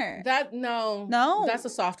for dinner. No. That's a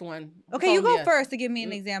soft one. Okay, you go first to give me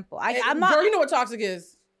an example. I'm not. Girl, you know what toxic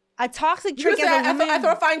is. A toxic trait as a woman. I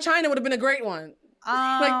thought Fine China would have been a great one.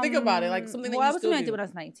 Like, think about it. Like something that you still do. I was when I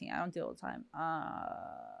was 19. I don't do it all the time.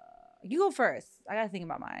 You go first. I gotta think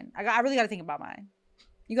about mine. I really gotta think about mine.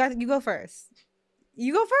 You go first.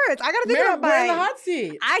 You go first. I gotta think about mine. We're in the hot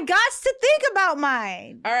seat. I got to think about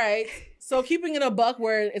mine. All right. So keeping it a buck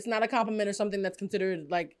where it's not a compliment or something that's considered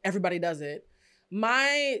like everybody does it.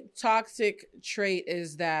 My toxic trait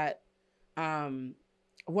is that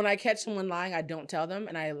when I catch someone lying, I don't tell them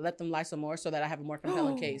and I let them lie some more so that I have a more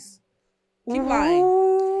compelling case. Keep lying.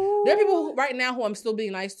 There are people right now who I'm still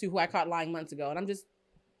being nice to who I caught lying months ago, and I'm just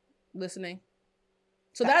listening.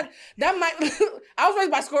 So that might I was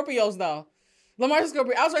raised by Scorpios though. Lamar's a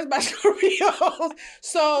Scorpio. I was raised by Scorpios.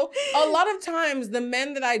 So a lot of times the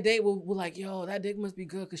men that I date will like, yo, that dick must be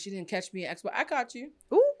good because she didn't catch me at X. But I caught you.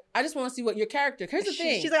 Ooh. I just want to see what your character. Here's the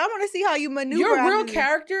thing. She's like, I want to see how you maneuver. Your real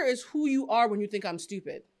character is who you are when you think I'm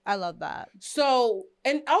stupid. I love that. So,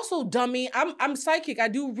 and also, dummy, I'm psychic. I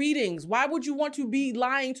do readings. Why would you want to be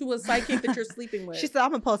lying to a psychic that you're sleeping with? She said, I'm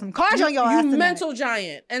going to pull some cards on your ass. You mental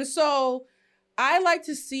giant. And so I like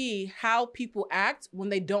to see how people act when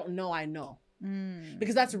they don't know I know.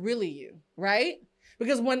 Because that's really you, right?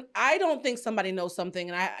 Because when I don't think somebody knows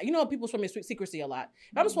something, and people swear me secrecy a lot.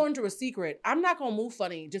 If I'm sworn to a secret, I'm not gonna move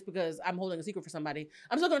funny just because I'm holding a secret for somebody.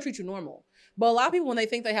 I'm still gonna treat you normal. But a lot of people, when they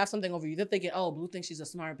think they have something over you, they're thinking, oh, Blue thinks she's a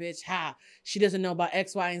smart bitch. Ha, she doesn't know about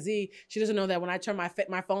X, Y, and Z. She doesn't know that when I turn my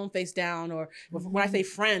phone face down or when I say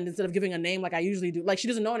friend instead of giving a name like I usually do, like she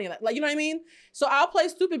doesn't know any of that. Like, you know what I mean? So I'll play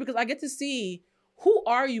stupid because I get to see who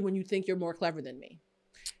are you when you think you're more clever than me.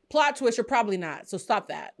 Plot twist, you're probably not, so stop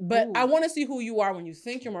that. But I want to see who you are when you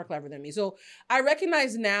think you're more clever than me. So I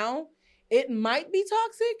recognize now it might be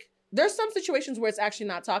toxic. There's some situations where it's actually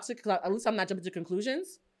not toxic because at least I'm not jumping to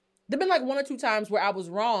conclusions. There've been like 1 or 2 times where I was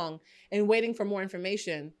wrong and waiting for more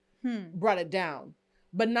information brought it down.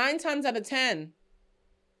 But 9 times out of 10,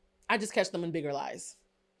 I just catch them in bigger lies.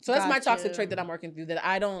 So that's my toxic trait that I'm working through, that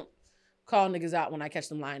I don't call niggas out when I catch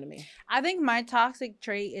them lying to me. I think my toxic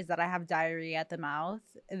trait is that I have diarrhea at the mouth,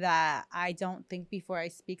 that I don't think before I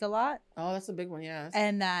speak a lot. Oh, that's a big one, yes.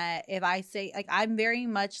 And that if I say, like, I'm very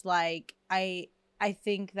much like, I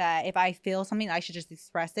think that if I feel something, I should just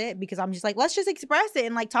express it, because I'm just like, let's just express it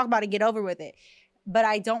and like talk about it, get over with it. But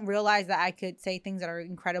I don't realize that I could say things that are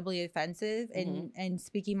incredibly offensive and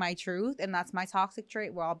speaking my truth. And that's my toxic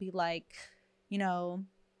trait, where I'll be like,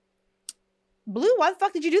 Blue, why the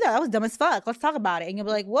fuck did you do that? That was dumb as fuck. Let's talk about it. And you'll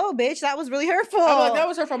be like, whoa, bitch, that was really hurtful. I'm like, that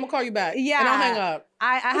was hurtful. I'm gonna call you back. Yeah. And I'll hang up.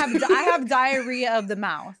 I have diarrhea of the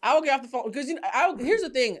mouth. I will get off the phone. Because here's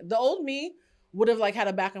the thing. The old me would have like had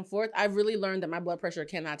a back and forth. I've really learned that my blood pressure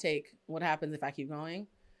cannot take what happens if I keep going.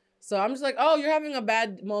 So I'm just like, oh, you're having a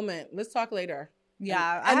bad moment. Let's talk later.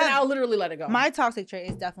 Yeah. And then I'll literally let it go. My toxic trait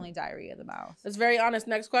is definitely diarrhea of the mouth. That's very honest.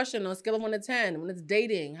 Next question. On a scale of 1 to 10, when it's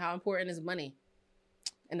dating, how important is money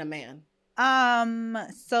in a man?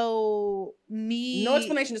 So me. No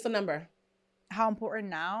explanation, just a number. How important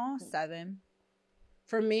now? 7.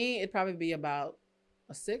 For me, it'd probably be about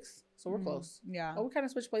a 6. So we're close. Yeah. Oh, we kind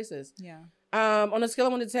of switch places. Yeah. On a scale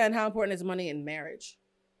of 1 to 10, how important is money in marriage?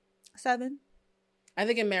 7. I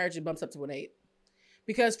think in marriage it bumps up to an 8.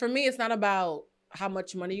 Because for me, it's not about how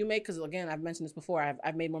much money you make, because again, I've mentioned this before.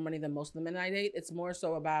 I've made more money than most of the men I date. It's more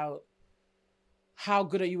so about how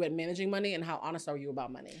good are you at managing money and how honest are you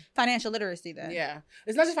about money. Financial literacy, then. Yeah,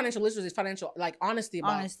 it's not just financial literacy; it's financial like honesty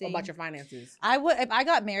about your finances. I would, if I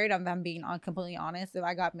got married. I'm being completely honest. If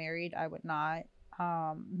I got married, I would not.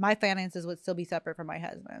 My finances would still be separate from my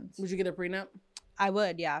husband's. Would you get a prenup? I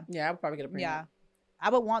would, yeah. Yeah, I would probably get a prenup. Yeah. I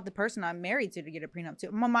would want the person I'm married to get a prenup too.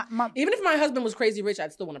 Even if my husband was crazy rich,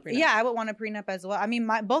 I'd still want a prenup. Yeah, I would want a prenup as well. I mean,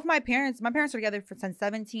 my parents were together since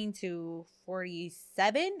 17 to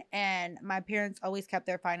 47, and my parents always kept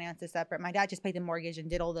their finances separate. My dad just paid the mortgage and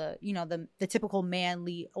did all the, the typical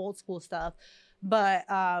manly old school stuff. But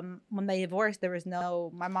when they divorced, there was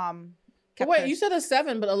my mom. But wait, you said a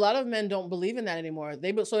 7, but a lot of men don't believe in that anymore.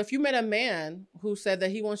 So if you met a man who said that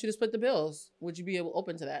he wants you to split the bills, would you be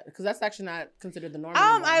open to that? Because that's actually not considered the norm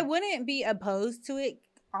anymore. I wouldn't be opposed to it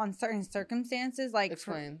on certain circumstances. Like,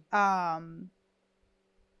 explain.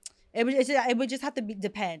 It would just have to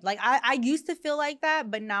depend. Like I used to feel like that,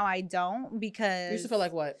 but now I don't, because You used to feel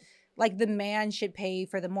like what? Like the man should pay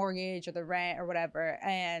for the mortgage or the rent or whatever.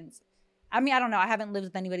 And I mean, I don't know. I haven't lived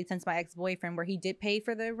with anybody since my ex-boyfriend where he did pay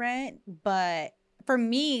for the rent. But for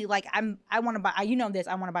me, like I want to buy, I want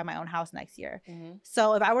to buy my own house next year. Mm-hmm.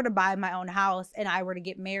 So if I were to buy my own house and I were to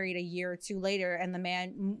get married a year or two later and the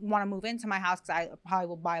man want to move into my house, because I probably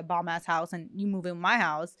will buy a bomb ass house and you move in my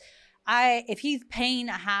house, if he's paying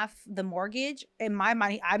half the mortgage, in my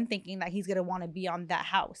mind, I'm thinking that he's gonna want to be on that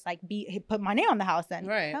house, like put my name on the house. Then,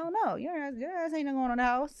 right? Hell no, your ass ain't going on the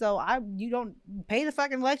house. So you don't pay the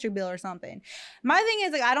fucking electric bill or something. My thing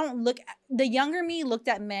is, like, I don't look. The younger me looked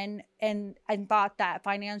at men and thought that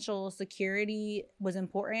financial security was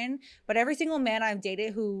important. But every single man I've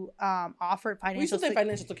dated who offered financial, we still think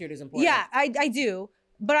financial security is important. Yeah, I do.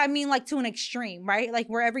 But I mean, like, to an extreme, right? Like,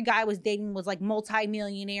 where every guy I was dating was, like,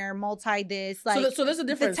 multi-millionaire, multi-this. Like, so there's a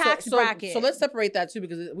difference. The tax bracket. So let's separate that, too,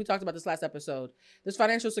 because we talked about this last episode. There's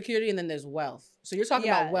financial security and then there's wealth. So you're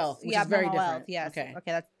talking about wealth, which is very different. Wealth, yes.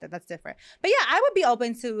 Okay, that's different. But yeah, I would be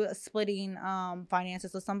open to splitting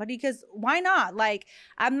finances with somebody, because why not? Like,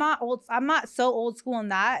 I'm not so old school in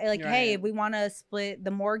that. Like, right. Hey, if we want to split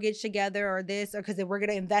the mortgage together or this, or because we're going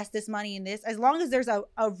to invest this money in this, as long as there's a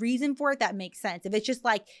reason for it that makes sense. If it's just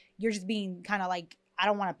like you're just being kind of like, I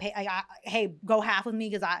don't want to pay, hey, go half with me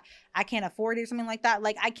because I can't afford it or something like that.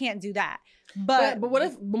 Like, I can't do that. But what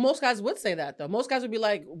if most guys would say that, though? Most guys would be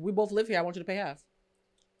like, we both live here, I want you to pay half.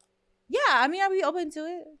 Yeah, I mean, I'd be open to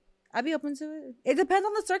it. It depends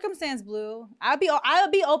on the circumstance, Blue. I'll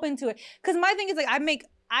be open to it. Because my thing is, like,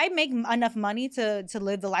 I make enough money to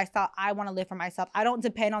live the lifestyle I want to live for myself. I don't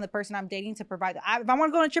depend on the person I'm dating to provide that. If I want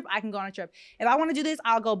to go on a trip, I can go on a trip. If I want to do this,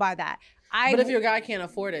 I'll go buy that. But if your guy can't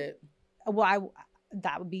afford it, well,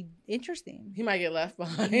 that would be interesting. He might get left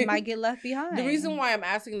behind. The reason why I'm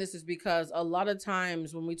asking this is because a lot of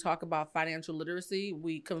times when we talk about financial literacy,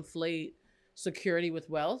 we conflate security with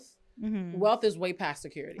wealth. Mm-hmm. Wealth is way past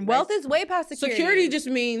security. Wealth is way past security. Security just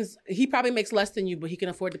means he probably makes less than you, but he can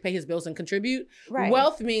afford to pay his bills and contribute. Right.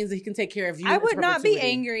 Wealth means that he can take care of you. I would not be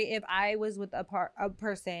angry if I was with a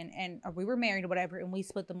person and or we were married or whatever, and we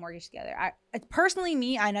split the mortgage together. Personally,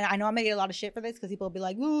 me, I know I'm gonna get a lot of shit for this because people will be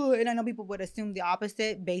like, ooh, and I know people would assume the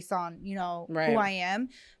opposite based on right. who I am.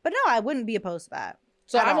 But no, I wouldn't be opposed to that.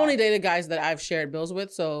 So I've only dated guys that I've shared bills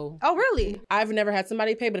with. So oh, really? I've never had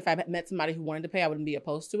somebody pay, but if I met somebody who wanted to pay, I wouldn't be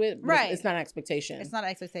opposed to it. Right. It's not an expectation. It's not an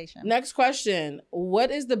expectation. Next question.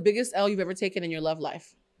 What is the biggest L you've ever taken in your love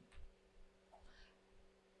life?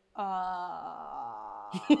 I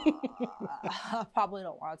probably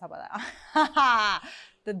don't want to talk about that.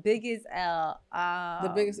 The biggest L.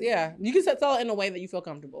 The biggest, yeah. You can tell it in a way that you feel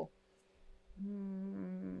comfortable.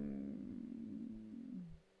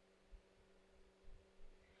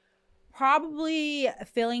 Probably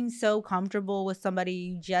feeling so comfortable with somebody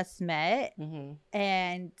you just met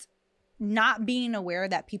and not being aware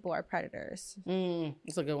that people are predators.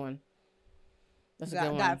 That's a good one. That's a good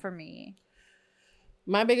one. That for me.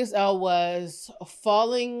 My biggest L was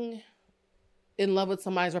falling in love with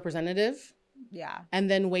somebody's representative. Yeah. And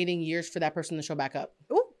then waiting years for that person to show back up.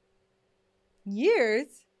 Ooh. Years?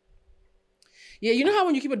 Yeah, you know how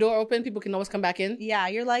when you keep a door open, people can always come back in? Yeah,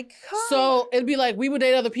 you're like, come. So it'd be like we would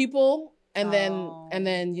date other people, and then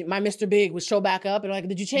my Mr. Big would show back up, and like,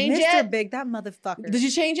 did you change it? Mr. Big, that motherfucker. Did you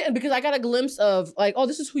change it? Because I got a glimpse of like, oh,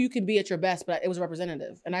 this is who you can be at your best, but it was a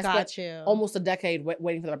representative, and I spent almost a decade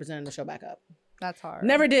waiting for the representative to show back up. That's hard.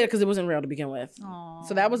 Never did because it wasn't real to begin with. Aw.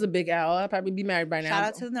 So that was a big L. I'd probably be married by now. Shout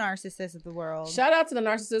out to the narcissists of the world. Shout out to the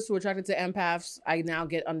narcissists who are attracted to empaths. I now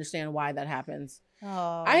understand why that happens.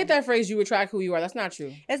 Oh. I hate that phrase, you attract who you are. That's not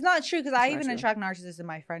true. It's not true because I not even true. attract narcissists in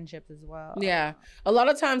my friendships as well. Yeah. A lot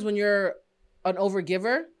of times when you're an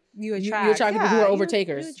overgiver, You you attract, people who are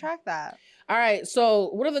overtakers. You attract that. All right. So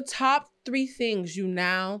what are the top 3 things you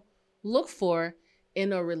now look for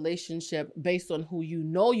in a relationship based on who you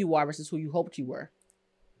know you are versus who you hoped you were?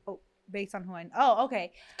 Based on who I know. Oh,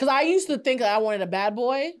 okay. Because I used to think that I wanted a bad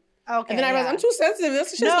boy. Okay. And then I realized yeah. I'm too sensitive. This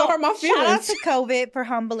shit's gonna hurt my feelings. Shout out to COVID for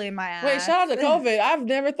humbling my ass. Wait, shout out to COVID. I've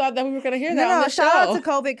never thought that we were gonna hear that. No, on this shout show. out to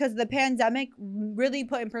COVID because the pandemic really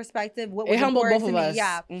put in perspective what was It humbled important both to of me. us.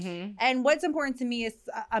 Yeah. Mm-hmm. And what's important to me is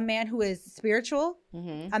a man who is spiritual,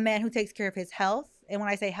 Mm-hmm. a man who takes care of his health. And when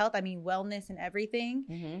I say health, I mean wellness and everything.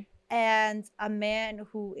 Mm-hmm. And a man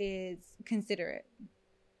who is considerate.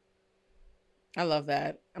 I love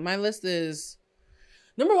that. My list is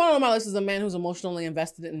number 1 on my list is a man who's emotionally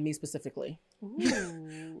invested in me specifically.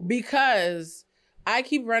 Because I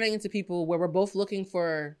keep running into people where we're both looking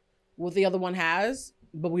for what the other one has,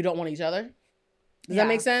 but we don't want each other. Does that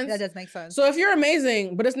make sense? That does make sense. So if you're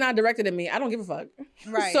amazing, but it's not directed at me, I don't give a fuck.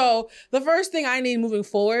 Right. So the first thing I need moving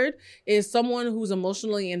forward is someone who's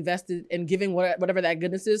emotionally invested in giving whatever that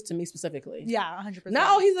goodness is to me specifically. Yeah, 100%.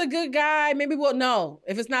 No, he's a good guy. Maybe we'll know.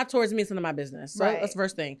 If it's not towards me, it's none of my business. So Right. that's the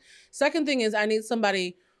first thing. Second thing is I need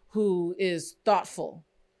somebody who is thoughtful.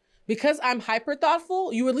 Because I'm hyper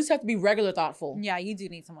thoughtful, you at least have to be regular thoughtful. Yeah, you do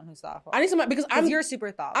need someone who's thoughtful. I need somebody because you're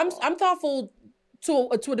super thoughtful. I'm thoughtful to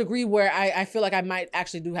a degree where I feel like I might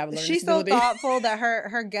actually do have a learning She's so disability. thoughtful that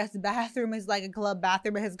her guest bathroom is like a club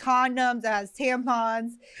bathroom. It has condoms, it has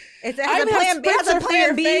tampons. It I has even have it has spritzer a for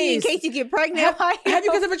your plan B in face. case you get pregnant. Have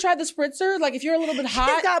you guys ever tried the spritzer? Like if you're a little bit hot,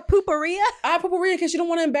 She's got pooperia. I have pooperia because you don't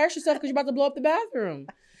want to embarrass yourself because you're about to blow up the bathroom.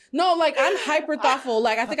 No, like I'm hyper thoughtful.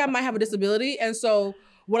 Like I think I might have a disability. And so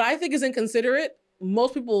what I think is inconsiderate,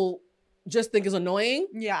 most just think is annoying.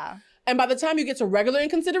 Yeah. And by the time you get to regular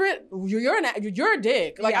inconsiderate, you're a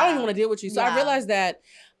dick. Like I Yeah. don't even want to deal with you. So I Yeah. realized that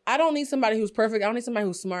I don't need somebody who's perfect. I don't need somebody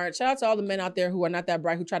who's smart. Shout out to all the men out there who are not that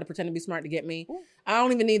bright, who try to pretend to be smart to get me. Ooh. I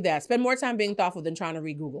don't even need that. Spend more time being thoughtful than trying to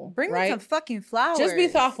read Google. Bring right? me some fucking flowers. Just be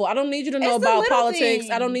thoughtful. I don't need you to know It's the about little politics.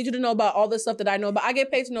 I don't things. need you to know about all this stuff that I know about. I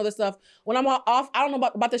get paid to know this stuff. When I'm off, I don't know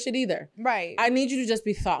about this shit either. Right. I need you to just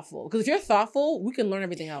be thoughtful. Because if you're thoughtful, we can learn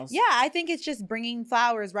everything else. Yeah, I think it's just bringing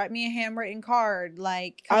flowers. Write me a handwritten card.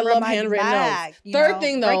 Like I cover love my handwritten back, notes. you Third know,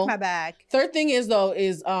 thing, break though, my back. Third thing is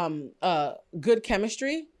good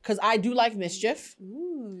chemistry. Because I do like mischief.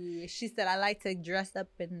 Ooh, she said I like to dress up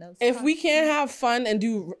in those. If we can't costumes. have fun and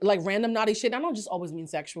do like random naughty shit, I don't just always mean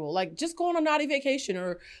sexual. Like just go on a naughty vacation,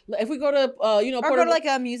 or if we go to or Puerto go to like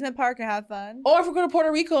an amusement park and have fun. or if we go to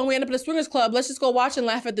Puerto Rico and we end up at a swingers club, let's just go watch and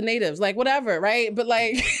laugh at the natives, like whatever, right? But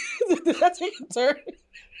like, did that take a turn?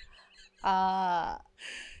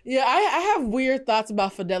 Yeah, I have weird thoughts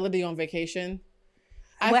about fidelity on vacation.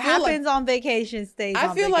 What happens on vacation stays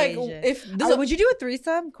on I feel like vacation. if would you do a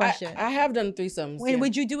threesome? Question. I have done threesomes. When yeah.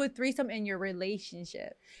 would you do a threesome in your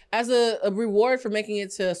relationship? As a reward for making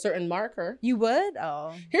it to a certain marker. You would?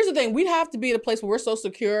 Oh. Here's the thing. We'd have to be at a place where we're so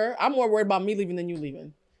secure. I'm more worried about me leaving than you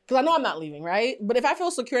leaving. Because I know I'm not leaving, right? But if I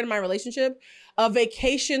feel secure in my relationship, a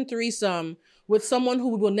vacation threesome with someone who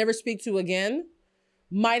we will never speak to again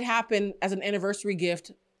might happen as an anniversary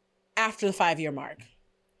gift after the 5-year mark.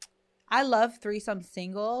 I love threesome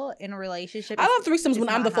single in a relationship. I love threesomes when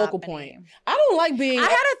I'm the focal point. I don't like being I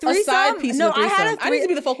had a threesome. side piece No, of a threesome. I had a I need to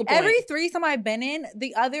be the focal point. Every threesome I've been in,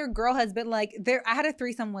 the other girl has been like, there. I had a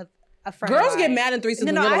threesome with a friend. Girls of get mine. mad in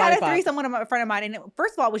threesomes. No, when you're I the had a lollipop. threesome with a friend of mine, and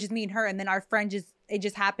first of all, it was just me and her, and then our friend it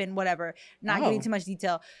just happened. Whatever. Not Oh. getting too much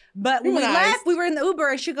detail. But when we Humanized. left, we were in the Uber,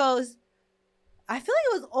 and she goes, I feel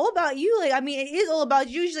like it was all about you. Like, I mean, it is all about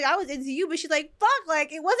you. She's like, I was into you, but she's like, fuck,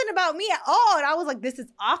 like, it wasn't about me at all. And I was like, this is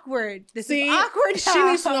awkward. This is awkward. She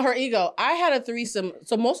needs to know her ego. I had a threesome.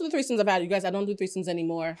 So most of the threesomes I've had, you guys, I don't do threesomes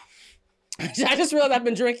anymore. I just realized I've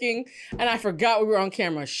been drinking and I forgot we were on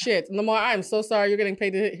camera. Shit. Lamar, I am so sorry you're getting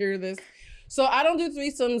paid to hear this. So I don't do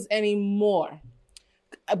threesomes anymore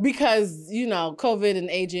because, COVID and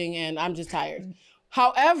aging, and I'm just tired.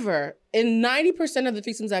 However, in 90% of the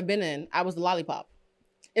threesomes I've been in, I was the lollipop.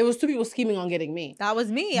 It was two people scheming on getting me. That was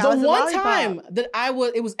me. I The was one lollipop. time that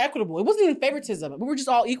it was equitable. It wasn't even favoritism. We were just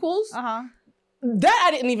all equals. Uh-huh. That I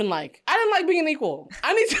didn't even like. I didn't like being an equal.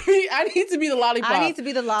 I need to be the lollipop. I need to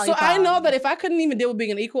be the lollipop. So I know that if I couldn't even deal with being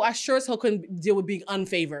an equal, I sure as hell couldn't deal with being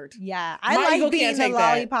unfavored. Yeah, My I ego like being can't the take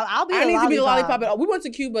that. lollipop. I'll be. I need to be the lollipop. lollipop. We went to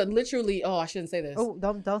Cuba, literally. Oh, I shouldn't say this. Oh,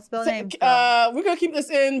 don't spell names. We're gonna keep this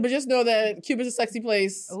in, but just know that Cuba's a sexy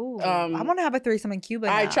place. Ooh, I want to have a threesome in Cuba.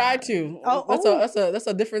 I now. tried to. That's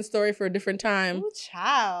a different story for a different time. Ooh,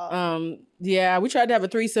 child. Yeah, we tried to have a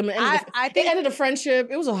threesome. I think it ended a friendship.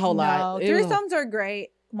 It was a whole lot. Threesomes are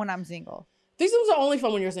great when I'm single. Threesomes are only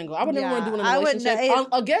fun when you're single. I would never want to do one in a relationship.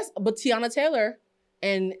 I guess, but Tiana Taylor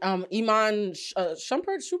and Iman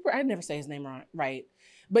Shumpert, I never say his name right.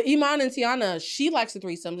 But Iman and Tiana, she likes the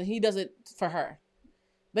threesomes and he does it for her.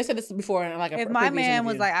 They said this before in like a If my man interview.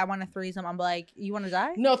 was like, I want a threesome, I'm like, you want to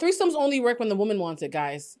die? No, threesomes only work when the woman wants it,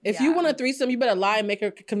 guys. If you want a threesome, you better lie and make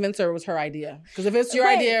her convince her it was her idea. Because if it's your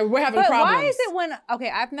idea, we're having problems. Why is it when? Okay,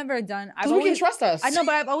 I've never done. Because we can trust us. I know,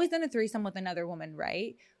 but I've always done a threesome with another woman,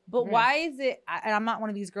 right? But why is it? And I'm not one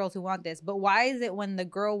of these girls who want this. But why is it when the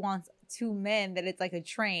girl wants two men that it's like a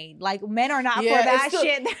train? Like men are not for that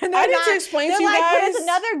shit. I need to explain to you guys. When it's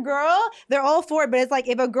another girl, they're all for it. But it's like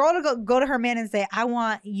if a girl to go to her man and say, "I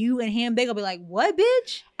want you and him," they gonna be like, "What,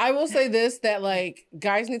 bitch?" I will say this: that like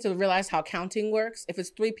guys need to realize how counting works. If it's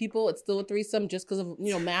 3 people, it's still a threesome just because of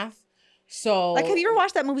math. So, like, have you ever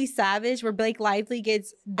watched that movie Savage, where Blake Lively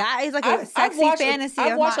gets? That is like a sexy fantasy.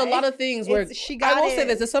 I've watched a lot of things where I will say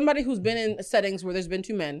this: as somebody who's been in settings where there's been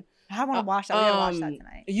 2 men, I want to watch that. We gotta watch that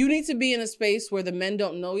tonight. You need to be in a space where the men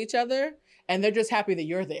don't know each other and they're just happy that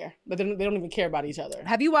you're there, but they don't even care about each other.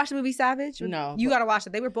 Have you watched the movie Savage? No. You gotta watch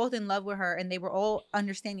it. They were both in love with her and they were all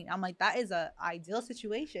understanding. I'm like, that is a ideal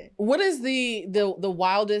situation. What is the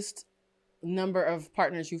wildest number of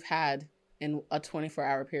partners you've had in a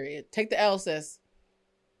 24-hour period? Take the L, sis.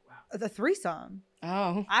 The threesome.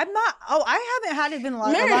 Oh. I haven't had a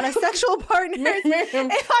lot of sexual partners.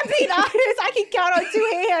 If I'm being honest, I can count on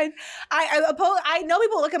 2 hands. I know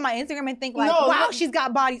people look at my Instagram and think like, wow, she's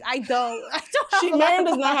got bodies. I don't. Miriam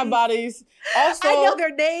does not have bodies. Also, I know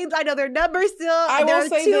their names. I know their numbers still. I will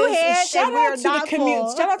say 2 this. hands.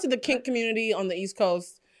 Shout out to the kink community on the East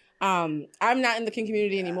Coast. I'm not in the kink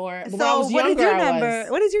community anymore. But when I was younger,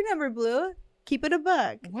 What is your number, Blue? Keep it a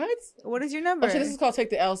buck. What is your number? Okay, this is called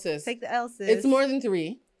Take the L, sis. Take the L, sis. It's more than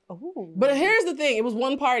 3. Ooh. But here's the thing. It was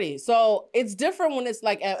one party. So it's different when it's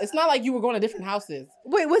like, it's not like you were going to different houses.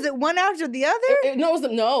 Wait, was it one after the other? No,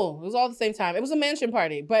 it was all at the same time. It was a mansion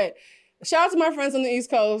party. But shout out to my friends on the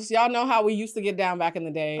East Coast. Y'all know how we used to get down back in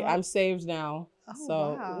the day. Oh. I'm saved now.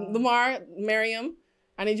 Wow. Lamar, Miriam,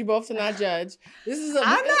 I need you both to not judge. I'm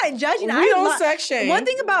not judging. We don't sex shame. One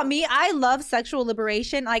thing about me, I love sexual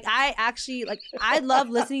liberation. Like I love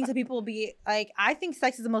listening to people be like, I think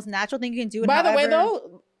sex is the most natural thing you can do. By the way,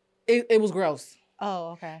 though, it was gross.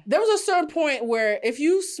 Oh, okay. There was a certain point where if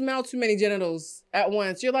you smell too many genitals at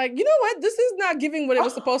once, you're like, you know what? This is not giving what it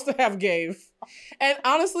was supposed to have gave. And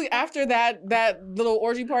honestly, after that little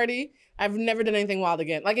orgy party, I've never done anything wild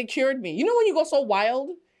again. Like, it cured me. You know when you go so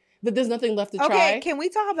wild that there's nothing left to try? Okay, can we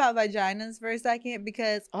talk about vaginas for a second?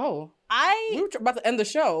 Because we were about to end the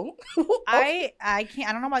show. I can't.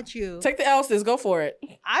 I don't know about you. Take the L, sis. Go for it.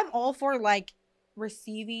 I'm all for like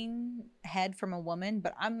receiving head from a woman,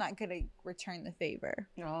 but I'm not gonna return the favor.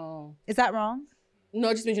 Oh, is that wrong? No,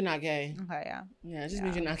 it just means you're not gay. Okay, yeah. Yeah, it just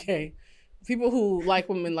means you're not gay. People who like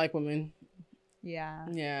women like women. Yeah.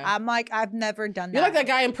 Yeah. I'm like, I've never done that. You're like that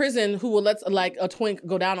guy in prison who will let like a twink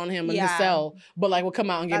go down on him in his cell, but like will come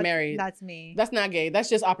out and get married. That's me. That's not gay. That's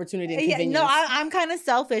just opportunity and convenience. No, I'm kind of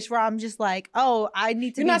selfish where I'm just like, oh, I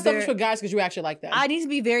need to You're not selfish with guys because you actually like that. I need to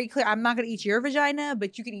be very clear. I'm not going to eat your vagina,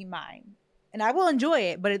 but you can eat mine. And I will enjoy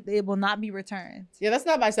it, but it will not be returned. Yeah, that's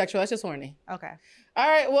not bisexual. That's just horny. Okay. All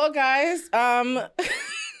right. Well, guys.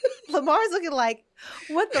 Lamar's looking like,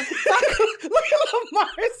 what the fuck? Look at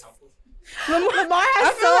Lamar's. Lamar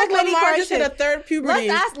has so many Lamar questions. just hit a third puberty.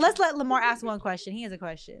 Let's let Lamar ask one question. He has a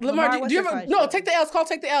question. Lamar, do you have no? Take the L. It's called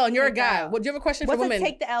Take the L, and you're a guy. Do you have a question for women?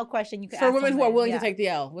 Take the L question? You can for ask women who are willing to take the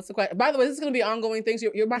L. What's the question? By the way, this is going to be ongoing things.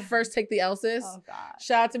 You're my first Take the L, sis. Oh God.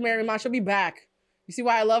 Shout out to Mary Ma. She'll be back. You see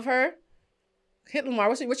why I love her? Hit Lamar.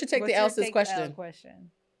 What's your Take the L, sis question?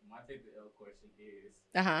 My Take the L question is.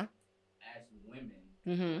 As women,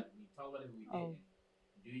 we talk about it every day.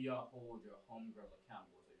 Do y'all hold your homegirl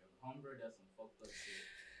accountable? So your homegirl does some fucked up shit.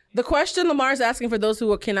 The question Lamar's asking for those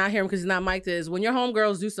who cannot hear him because he's not mic'd is, when your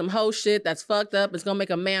homegirls do some hoe shit that's fucked up, it's gonna make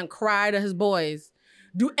a man cry to his boys.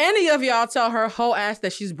 Do any of y'all tell her hoe ass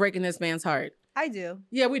that she's breaking this man's heart? I do.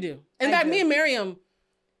 Yeah, we do. In fact, me and Miriam,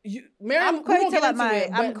 I'm quick to let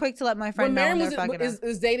my friend when know Miriam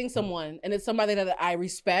is dating someone and it's somebody that I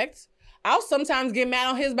respect, I'll sometimes get mad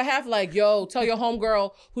on his behalf, like, yo, tell your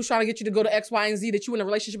homegirl who's trying to get you to go to X, Y, and Z that you in a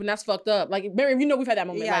relationship and that's fucked up. Like, Miriam, you know we've had that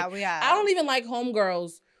moment. Yeah, like, we have. I don't even like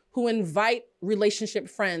homegirls who invite relationship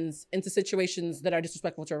friends into situations that are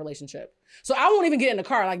disrespectful to a relationship. So I won't even get in the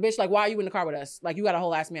car. Like, bitch, like, why are you in the car with us? Like, you got a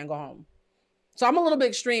whole ass man, go home. So I'm a little bit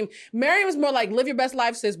extreme. Miriam's more like, live your best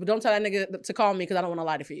life, sis, but don't tell that nigga to call me because I don't want to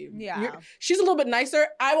lie to you. Yeah. She's a little bit nicer.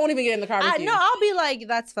 I won't even get in the car with you. No, I'll be like,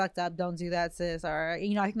 that's fucked up. Don't do that, sis. Or,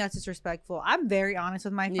 you know, I think that's disrespectful. I'm very honest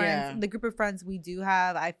with my friends. Yeah. The group of friends we do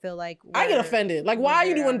have, I feel like I get offended. Like, why are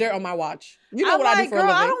you doing dirt on my watch? You know I'm what like, I do for girl, a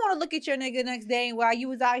living. I don't want to look at your nigga next day while you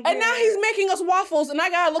was out here. And now he's making us waffles and I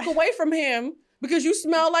gotta look away from him because you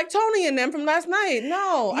smell like Tony and them from last night.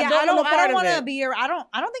 No, Yeah, I don't want to it. be. I don't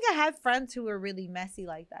think I have friends who are really messy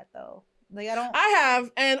like that though. Like I don't. I have,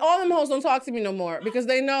 and all them hoes don't talk to me no more because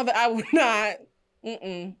they know that I would not.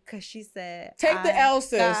 Cause she said, take the L,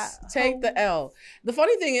 sis. Take the L. The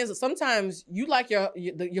funny thing is, sometimes you like your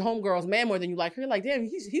homegirl's man more than you like her. You're like, damn,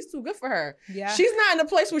 he's too good for her. Yeah. She's not in a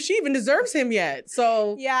place where she even deserves him yet.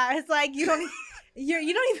 So yeah, it's like you don't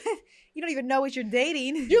even know what you're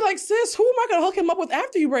dating. You're like, sis, who am I gonna hook him up with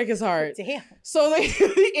after you break his heart? Damn. So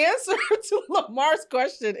the answer to Lamar's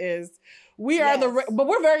question is, but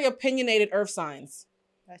we're very opinionated earth signs.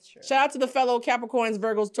 That's true. Shout out to the fellow Capricorns,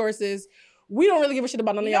 Virgos, Tauruses. We don't really give a shit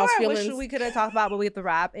about none of y'all's feelings. I wish we could have talked about, but we have to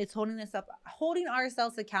wrap. It's holding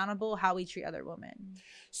ourselves accountable how we treat other women.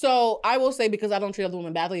 So I will say, because I don't treat other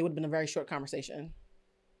women badly, it would have been a very short conversation.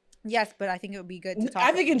 Yes, but I think it would be good to talk.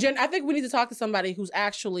 I think we need to talk to somebody who's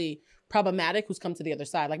actually problematic, who's come to the other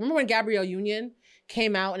side. Like, remember when Gabrielle Union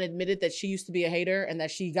came out and admitted that she used to be a hater and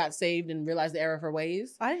that she got saved and realized the error of her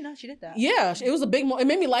ways? I didn't know she did that. Yeah, it was a big it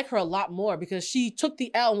made me like her a lot more because she took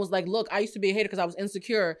the L and was like, look, I used to be a hater because I was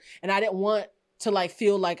insecure and I didn't want to like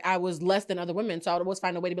feel like I was less than other women. So I would always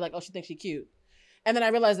find a way to be like, oh, she thinks she's cute. And then I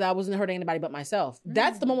realized that I wasn't hurting anybody but myself.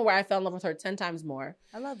 That's the moment where I fell in love with her 10 times more.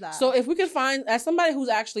 I love that. So if we could find, as somebody who's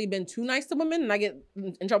actually been too nice to women and I get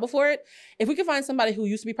in trouble for it, if we could find somebody who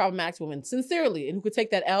used to be problematic to women sincerely and who could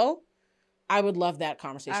take that L, I would love that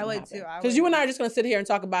conversation. I would too. Because you and I are just going to sit here and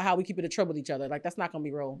talk about how we keep it in trouble with each other. Like, that's not going to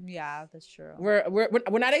be real. Yeah, that's true. We're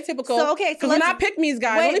not atypical. So, okay, because we're not pick-me's,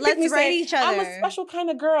 guys. Wait, let's rate each other. I'm a special kind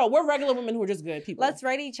of girl. We're regular women who are just good people. Let's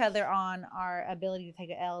rate each other on our ability to take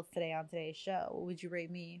an L today on today's show. What would you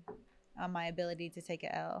rate me on my ability to take an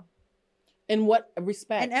L? In what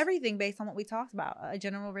respect? And everything based on what we talked about. A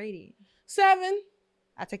general rating. 7.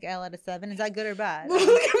 I took an L out of 7. Is that good or bad? Look at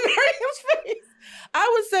Miriam's face. I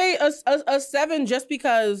would say a 7 just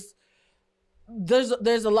because there's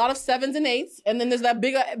a lot of 7s and 8s, and then there's that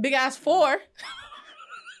big ass 4.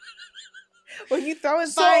 When you throw in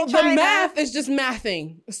so the math is just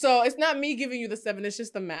mathing. So it's not me giving you the 7, it's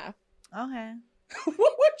just the math. Okay. What would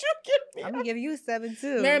you give me? I'm gonna give you a 7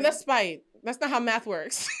 too. Miriam, that's spite. That's not how math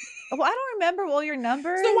works. Well, I don't remember all your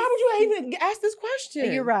numbers. So why would you even ask this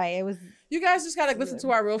question? You're right. It was. You guys just gotta listen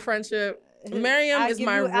to our real friendship. Miriam is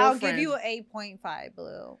my real friend. I'll give you an 8.5,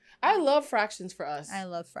 Blue. I love fractions for us. I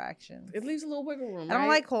love fractions. It leaves a little wiggle room. I don't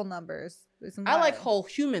like whole numbers. I like whole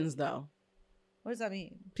humans though. What does that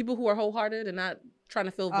mean? People who are wholehearted and not trying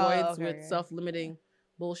to fill voids with self-limiting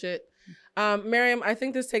bullshit. Miriam, I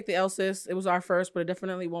think this take the L, sis. It was our first, but it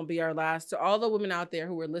definitely won't be our last. To all the women out there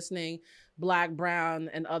who are listening, Black, brown,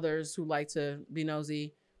 and others who like to be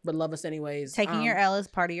nosy but love us anyways. Taking your L is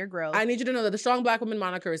part of your growth. I need you to know that the strong Black woman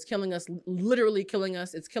moniker is killing us, literally killing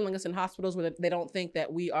us. It's killing us in hospitals where they don't think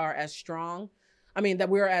that we are as strong. I mean, that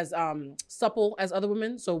we're as supple as other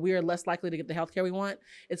women, so we're less likely to get the healthcare we want.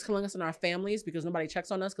 It's killing us in our families because nobody checks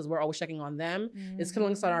on us because we're always checking on them. It's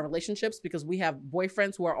killing us in our relationships because we have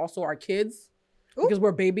boyfriends who are also our kids. Ooh. Because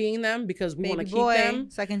we're babying them because we want to keep them.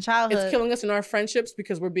 Second childhood. It's killing us in our friendships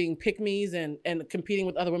because we're being pick-me's and competing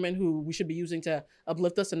with other women who we should be using to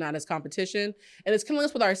uplift us and not as competition. And it's killing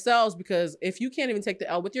us with ourselves because if you can't even take the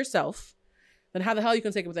L with yourself, then how the hell you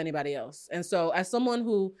can take it with anybody else? And so as someone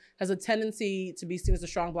who has a tendency to be seen as a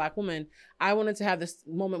strong Black woman, I wanted to have this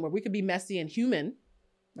moment where we could be messy and human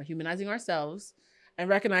by humanizing ourselves and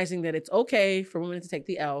recognizing that it's okay for women to take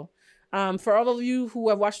the L. For all of you who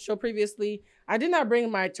have watched the show previously, I did not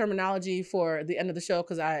bring my terminology for the end of the show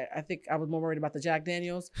because I think I was more worried about the Jack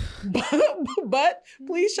Daniels. But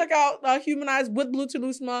please check out Humanized with Blue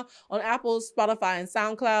Telusma on Apple, Spotify, and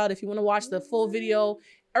SoundCloud. If you want to watch the full video,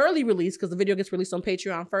 early release, because the video gets released on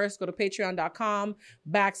Patreon first, go to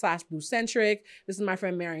patreon.com/BlueCentric. This is my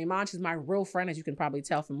friend Mary Iman. She's my real friend, as you can probably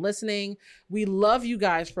tell from listening. We love you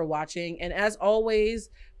guys for watching. And as always,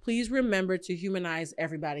 please remember to humanize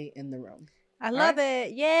everybody in the room. I love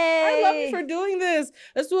it. Yay. I love you for doing this.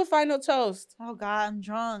 Let's do a final toast. Oh, God, I'm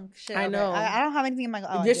drunk. Shit. I know. I don't have anything in my...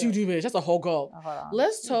 Oh, Yes, you do, bitch. That's a whole gulp. Oh, hold on.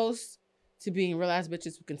 Let's toast to being real ass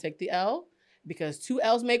bitches who can take the L. Because 2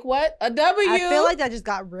 L's make what? A W. I feel like that just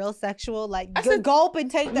got real sexual. Like, I said, gulp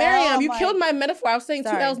and take the Miriam, L. I'm you like, killed my metaphor. I was saying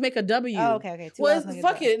sorry. 2 L's make a W. Oh, okay. 2 Well, L's make a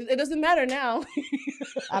fuck W. it. It doesn't matter now.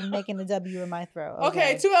 I'm making a W in my throat.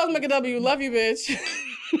 Okay, 2 L's make a W. Love you, bitch.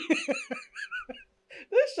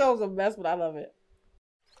 This show's a mess, but I love it.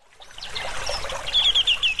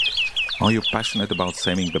 Are you passionate about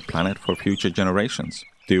saving the planet for future generations?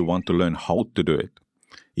 Do you want to learn how to do it?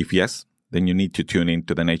 If yes, then you need to tune in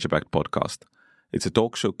to the Nature Back podcast. It's a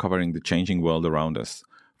talk show covering the changing world around us,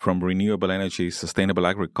 from renewable energy, sustainable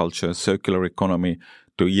agriculture, circular economy,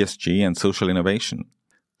 to ESG and social innovation.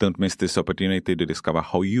 Don't miss this opportunity to discover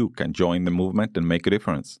how you can join the movement and make a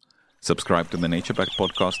difference. Subscribe to the Nature Back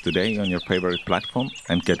podcast today on your favorite platform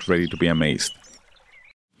and get ready to be amazed.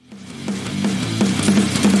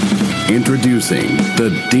 Introducing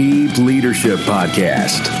the Deep Leadership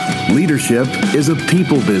Podcast. Leadership is a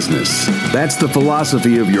people business. That's the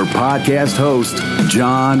philosophy of your podcast host,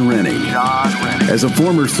 John Rennie. As a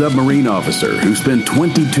former submarine officer who spent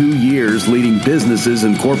 22 years leading businesses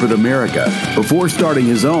in corporate America before starting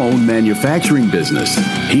his own manufacturing business,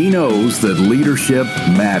 he knows that leadership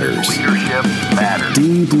matters.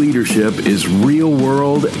 Deep Leadership is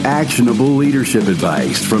real-world, actionable leadership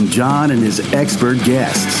advice from John and his expert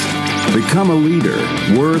guests. Become a leader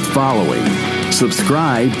worth following.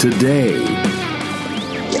 Subscribe today.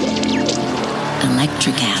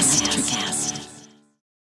 Electricast.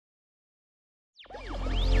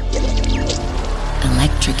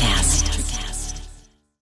 Electricast.